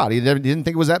any thought. He didn't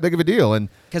think it was that big of a deal. And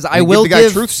because I will give the guy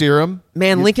truth serum.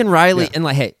 Man, Lincoln Riley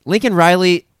Lincoln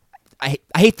Riley, I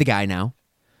hate the guy now,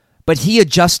 but he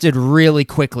adjusted really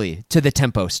quickly to the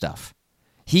tempo stuff.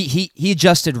 He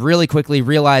adjusted really quickly,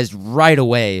 realized right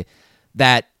away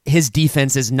that his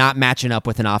defense is not matching up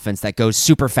with an offense that goes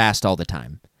super fast all the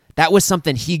time. That was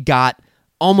something he got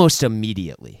almost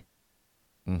immediately.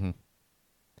 Mm-hmm.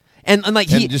 And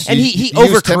he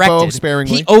overcorrected.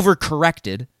 Sparingly. He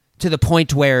overcorrected to the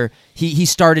point where he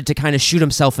started to kind of shoot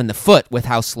himself in the foot with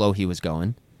how slow he was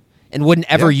going, and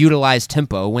wouldn't ever utilize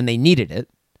tempo when they needed it.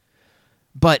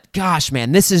 But gosh,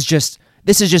 man, this is just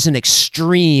an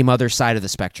extreme other side of the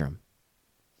spectrum.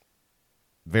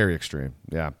 Very extreme,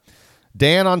 yeah.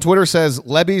 Dan on Twitter says,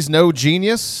 Lebby's no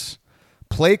genius,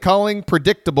 play calling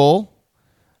predictable,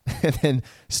 and then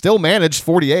still managed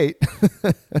 48.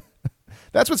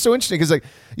 That's what's so interesting because,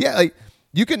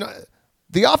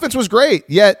 the offense was great,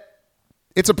 yet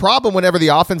it's a problem whenever the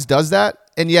offense does that.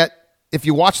 And yet, if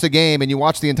you watch the game and you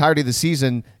watch the entirety of the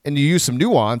season and you use some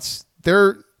nuance,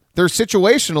 there's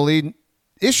situationally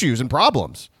issues and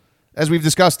problems, as we've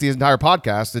discussed the entire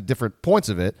podcast at different points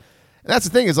of it. And that's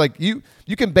the thing is like you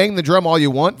can bang the drum all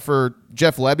you want for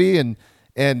Jeff Lebby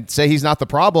and say he's not the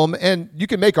problem, and you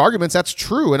can make arguments that's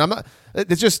true. And I'm not.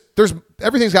 It's just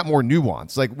everything's got more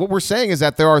nuance. Like what we're saying is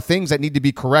that there are things that need to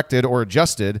be corrected or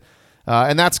adjusted,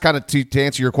 and that's kind of to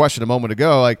answer your question a moment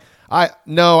ago. Like I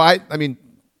mean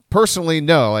personally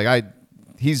no. Like I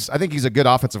think he's a good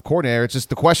offensive coordinator. It's just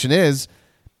the question is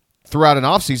throughout an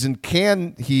offseason,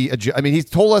 can he adjust? I mean, he's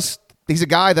told us he's a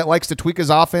guy that likes to tweak his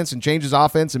offense and change his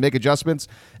offense and make adjustments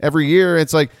every year.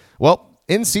 It's like, well,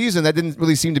 in season, that didn't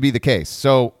really seem to be the case.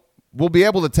 So we'll be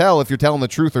able to tell if you're telling the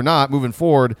truth or not moving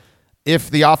forward if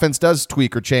the offense does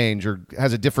tweak or change or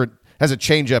has a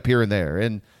change up here and there.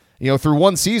 And, through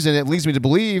one season, it leads me to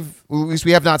believe, at least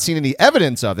we have not seen any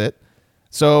evidence of it.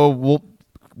 So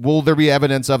will there be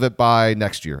evidence of it by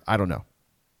next year? I don't know.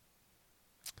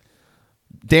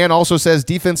 Dan also says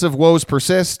defensive woes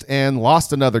persist and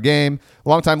lost another game.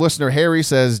 Longtime listener Harry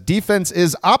says defense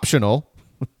is optional.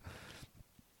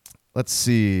 Let's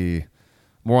see.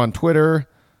 More on Twitter.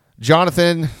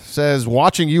 Jonathan says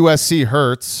watching USC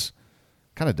hurts.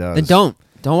 Kind of does. Then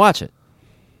don't watch it.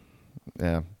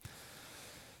 Yeah.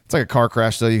 It's like a car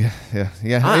crash though. Yeah.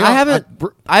 I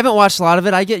haven't watched a lot of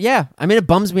it. It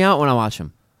bums me out when I watch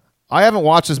them. I haven't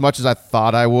watched as much as I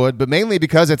thought I would, but mainly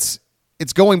because it's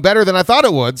going better than I thought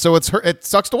it would, so it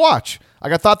sucks to watch.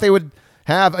 Like I thought they would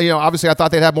have, obviously I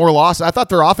thought they'd have more losses. I thought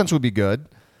their offense would be good,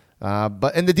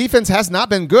 and the defense has not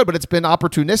been good, but it's been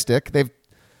opportunistic.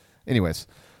 Anyways.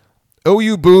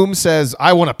 OU Boom says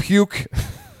I want to puke.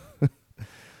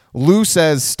 Lou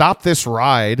says stop this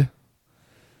ride.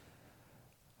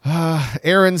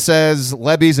 Aaron says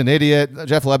Lebby's an idiot.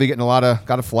 Jeff Lebby getting got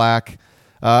a flack.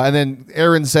 And then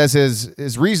Aaron says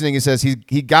his reasoning, he says he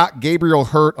got Gabriel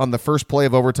hurt on the first play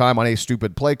of overtime on a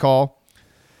stupid play call.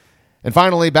 And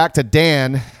finally, back to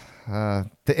Dan.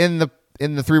 In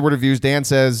the three-word reviews, Dan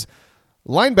says,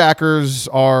 linebackers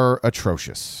are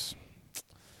atrocious.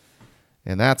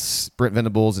 And that's Brent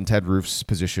Venables and Ted Roof's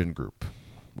position group,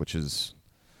 which is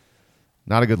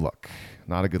not a good look.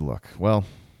 Not a good look. Well,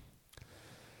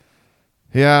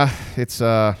 yeah, it's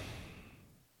a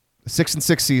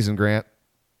 6-6 season, Grant.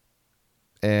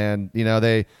 And,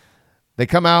 they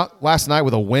come out last night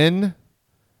with a win.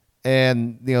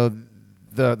 And,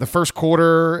 the first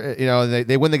quarter,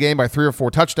 they win the game by 3 or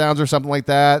 4 touchdowns or something like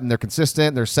that. And they're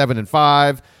consistent. They're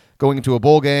 7-5 going into a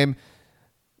bowl game.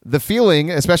 The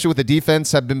feeling, especially with the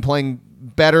defense, have been playing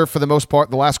better for the most part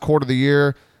the last quarter of the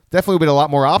year. Definitely been a lot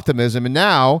more optimism. And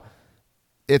now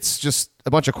it's just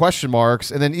a bunch of question marks.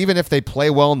 And then even if they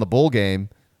play well in the bowl game,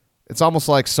 it's almost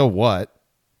like, so what?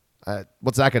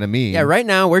 What's that going to mean? Yeah, right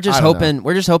now we're just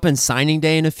hoping signing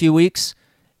day in a few weeks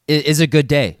is a good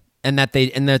day, and that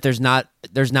there's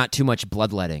not too much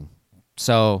bloodletting.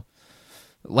 So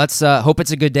let's hope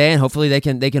it's a good day, and hopefully they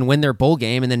can win their bowl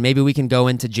game, and then maybe we can go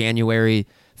into January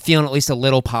feeling at least a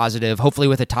little positive. Hopefully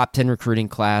with a top 10 recruiting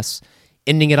class,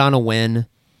 ending it on a win.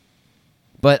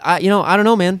 But I don't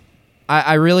know, man.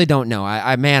 I really don't know.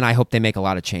 I hope they make a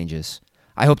lot of changes.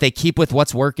 I hope they keep with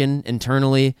what's working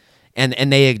internally.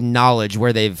 And they acknowledge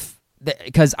where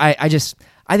because I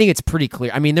think it's pretty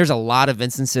clear. I mean, there's a lot of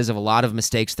instances of a lot of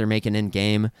mistakes they're making in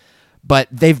game, but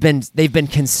they've been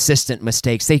consistent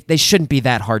mistakes. They shouldn't be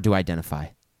that hard to identify.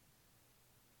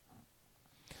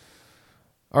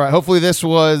 All right. Hopefully this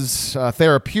was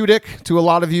therapeutic to a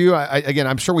lot of you. Again,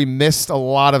 I'm sure we missed a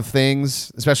lot of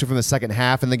things, especially from the second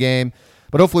half in the game,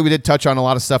 but hopefully we did touch on a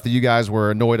lot of stuff that you guys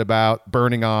were annoyed about,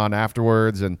 burning on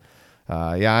afterwards, and.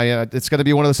 It's going to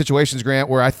be one of those situations, Grant,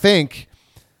 where I think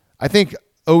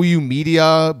OU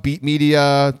media, beat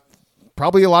media,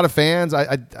 probably a lot of fans.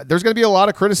 There's going to be a lot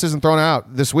of criticism thrown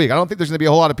out this week. I don't think there's going to be a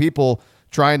whole lot of people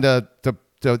trying to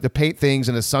paint things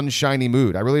in a sunshiny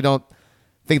mood. I really don't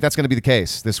think that's going to be the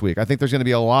case this week. I think there's going to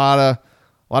be a lot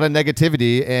of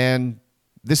negativity, and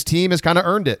this team has kind of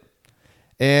earned it.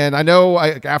 And I know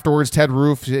afterwards, Ted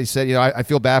Roof, he said, I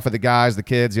feel bad for the guys, the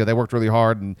kids. They worked really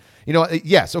hard, and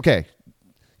yes, okay.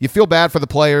 You feel bad for the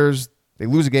players. They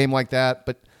lose a game like that.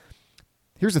 But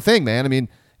here's the thing, man. I mean,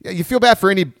 you feel bad for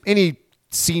any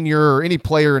senior or any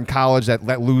player in college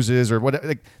that loses or whatever.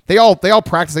 Like, they all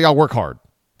practice. They all work hard.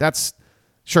 That's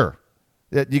sure.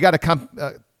 You got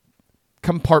to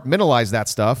compartmentalize that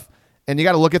stuff, and you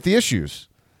got to look at the issues.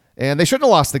 And they shouldn't have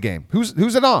lost the game. Who's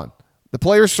it on? The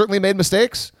players certainly made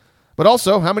mistakes, but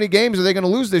also how many games are they going to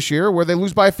lose this year where they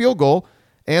lose by a field goal?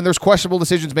 And there's questionable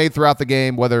decisions made throughout the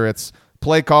game, whether it's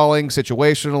play calling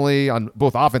situationally on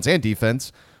both offense and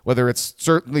defense, whether it's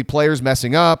certainly players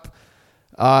messing up,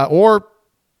 or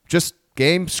just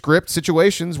game script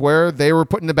situations where they were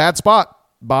put in a bad spot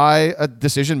by a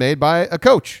decision made by a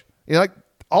coach. Like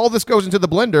all this goes into the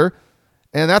blender,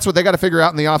 and that's what they got to figure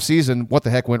out in the offseason, what the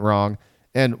heck went wrong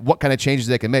and what kind of changes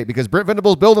they can make. Because Brent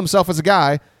Venables built himself as a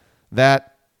guy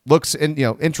that looks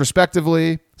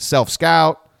introspectively,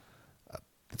 self-scout.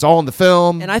 It's all in the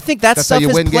film. And I think that stuff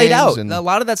is played out. A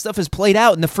lot of that stuff is played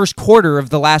out in the first quarter of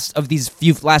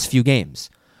these last few games,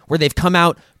 where they've come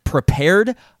out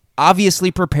prepared, obviously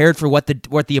prepared for what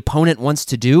the opponent wants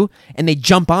to do, and they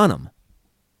jump on them.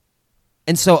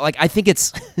 And so, I think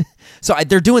it's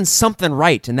they're doing something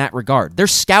right in that regard. They're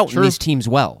scouting these teams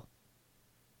well.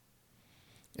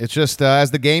 It's just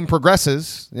as the game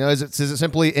progresses, is it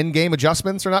simply in-game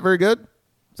adjustments are not very good?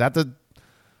 Is that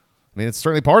it's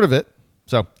certainly part of it.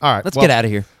 So, all right, let's get out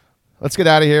of here. Let's get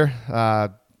out of here.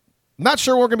 Not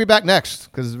sure we're going to be back next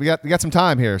because we got some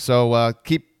time here. So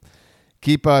keep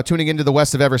tuning into the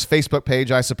West of Everest Facebook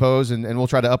page, I suppose, and we'll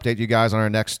try to update you guys on our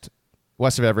next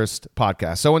West of Everest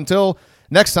podcast. So until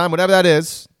next time, whatever that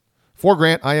is, for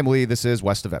Grant, I am Lee. This is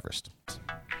West of Everest.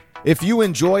 If you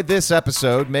enjoyed this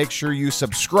episode, make sure you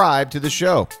subscribe to the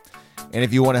show. And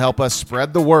if you want to help us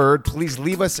spread the word, please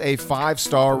leave us a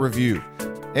 5-star review.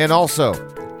 And also,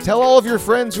 tell all of your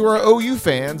friends who are OU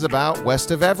fans about West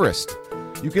of Everest.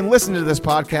 You can listen to this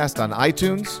podcast on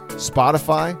iTunes,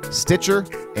 Spotify, Stitcher,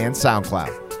 and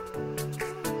SoundCloud.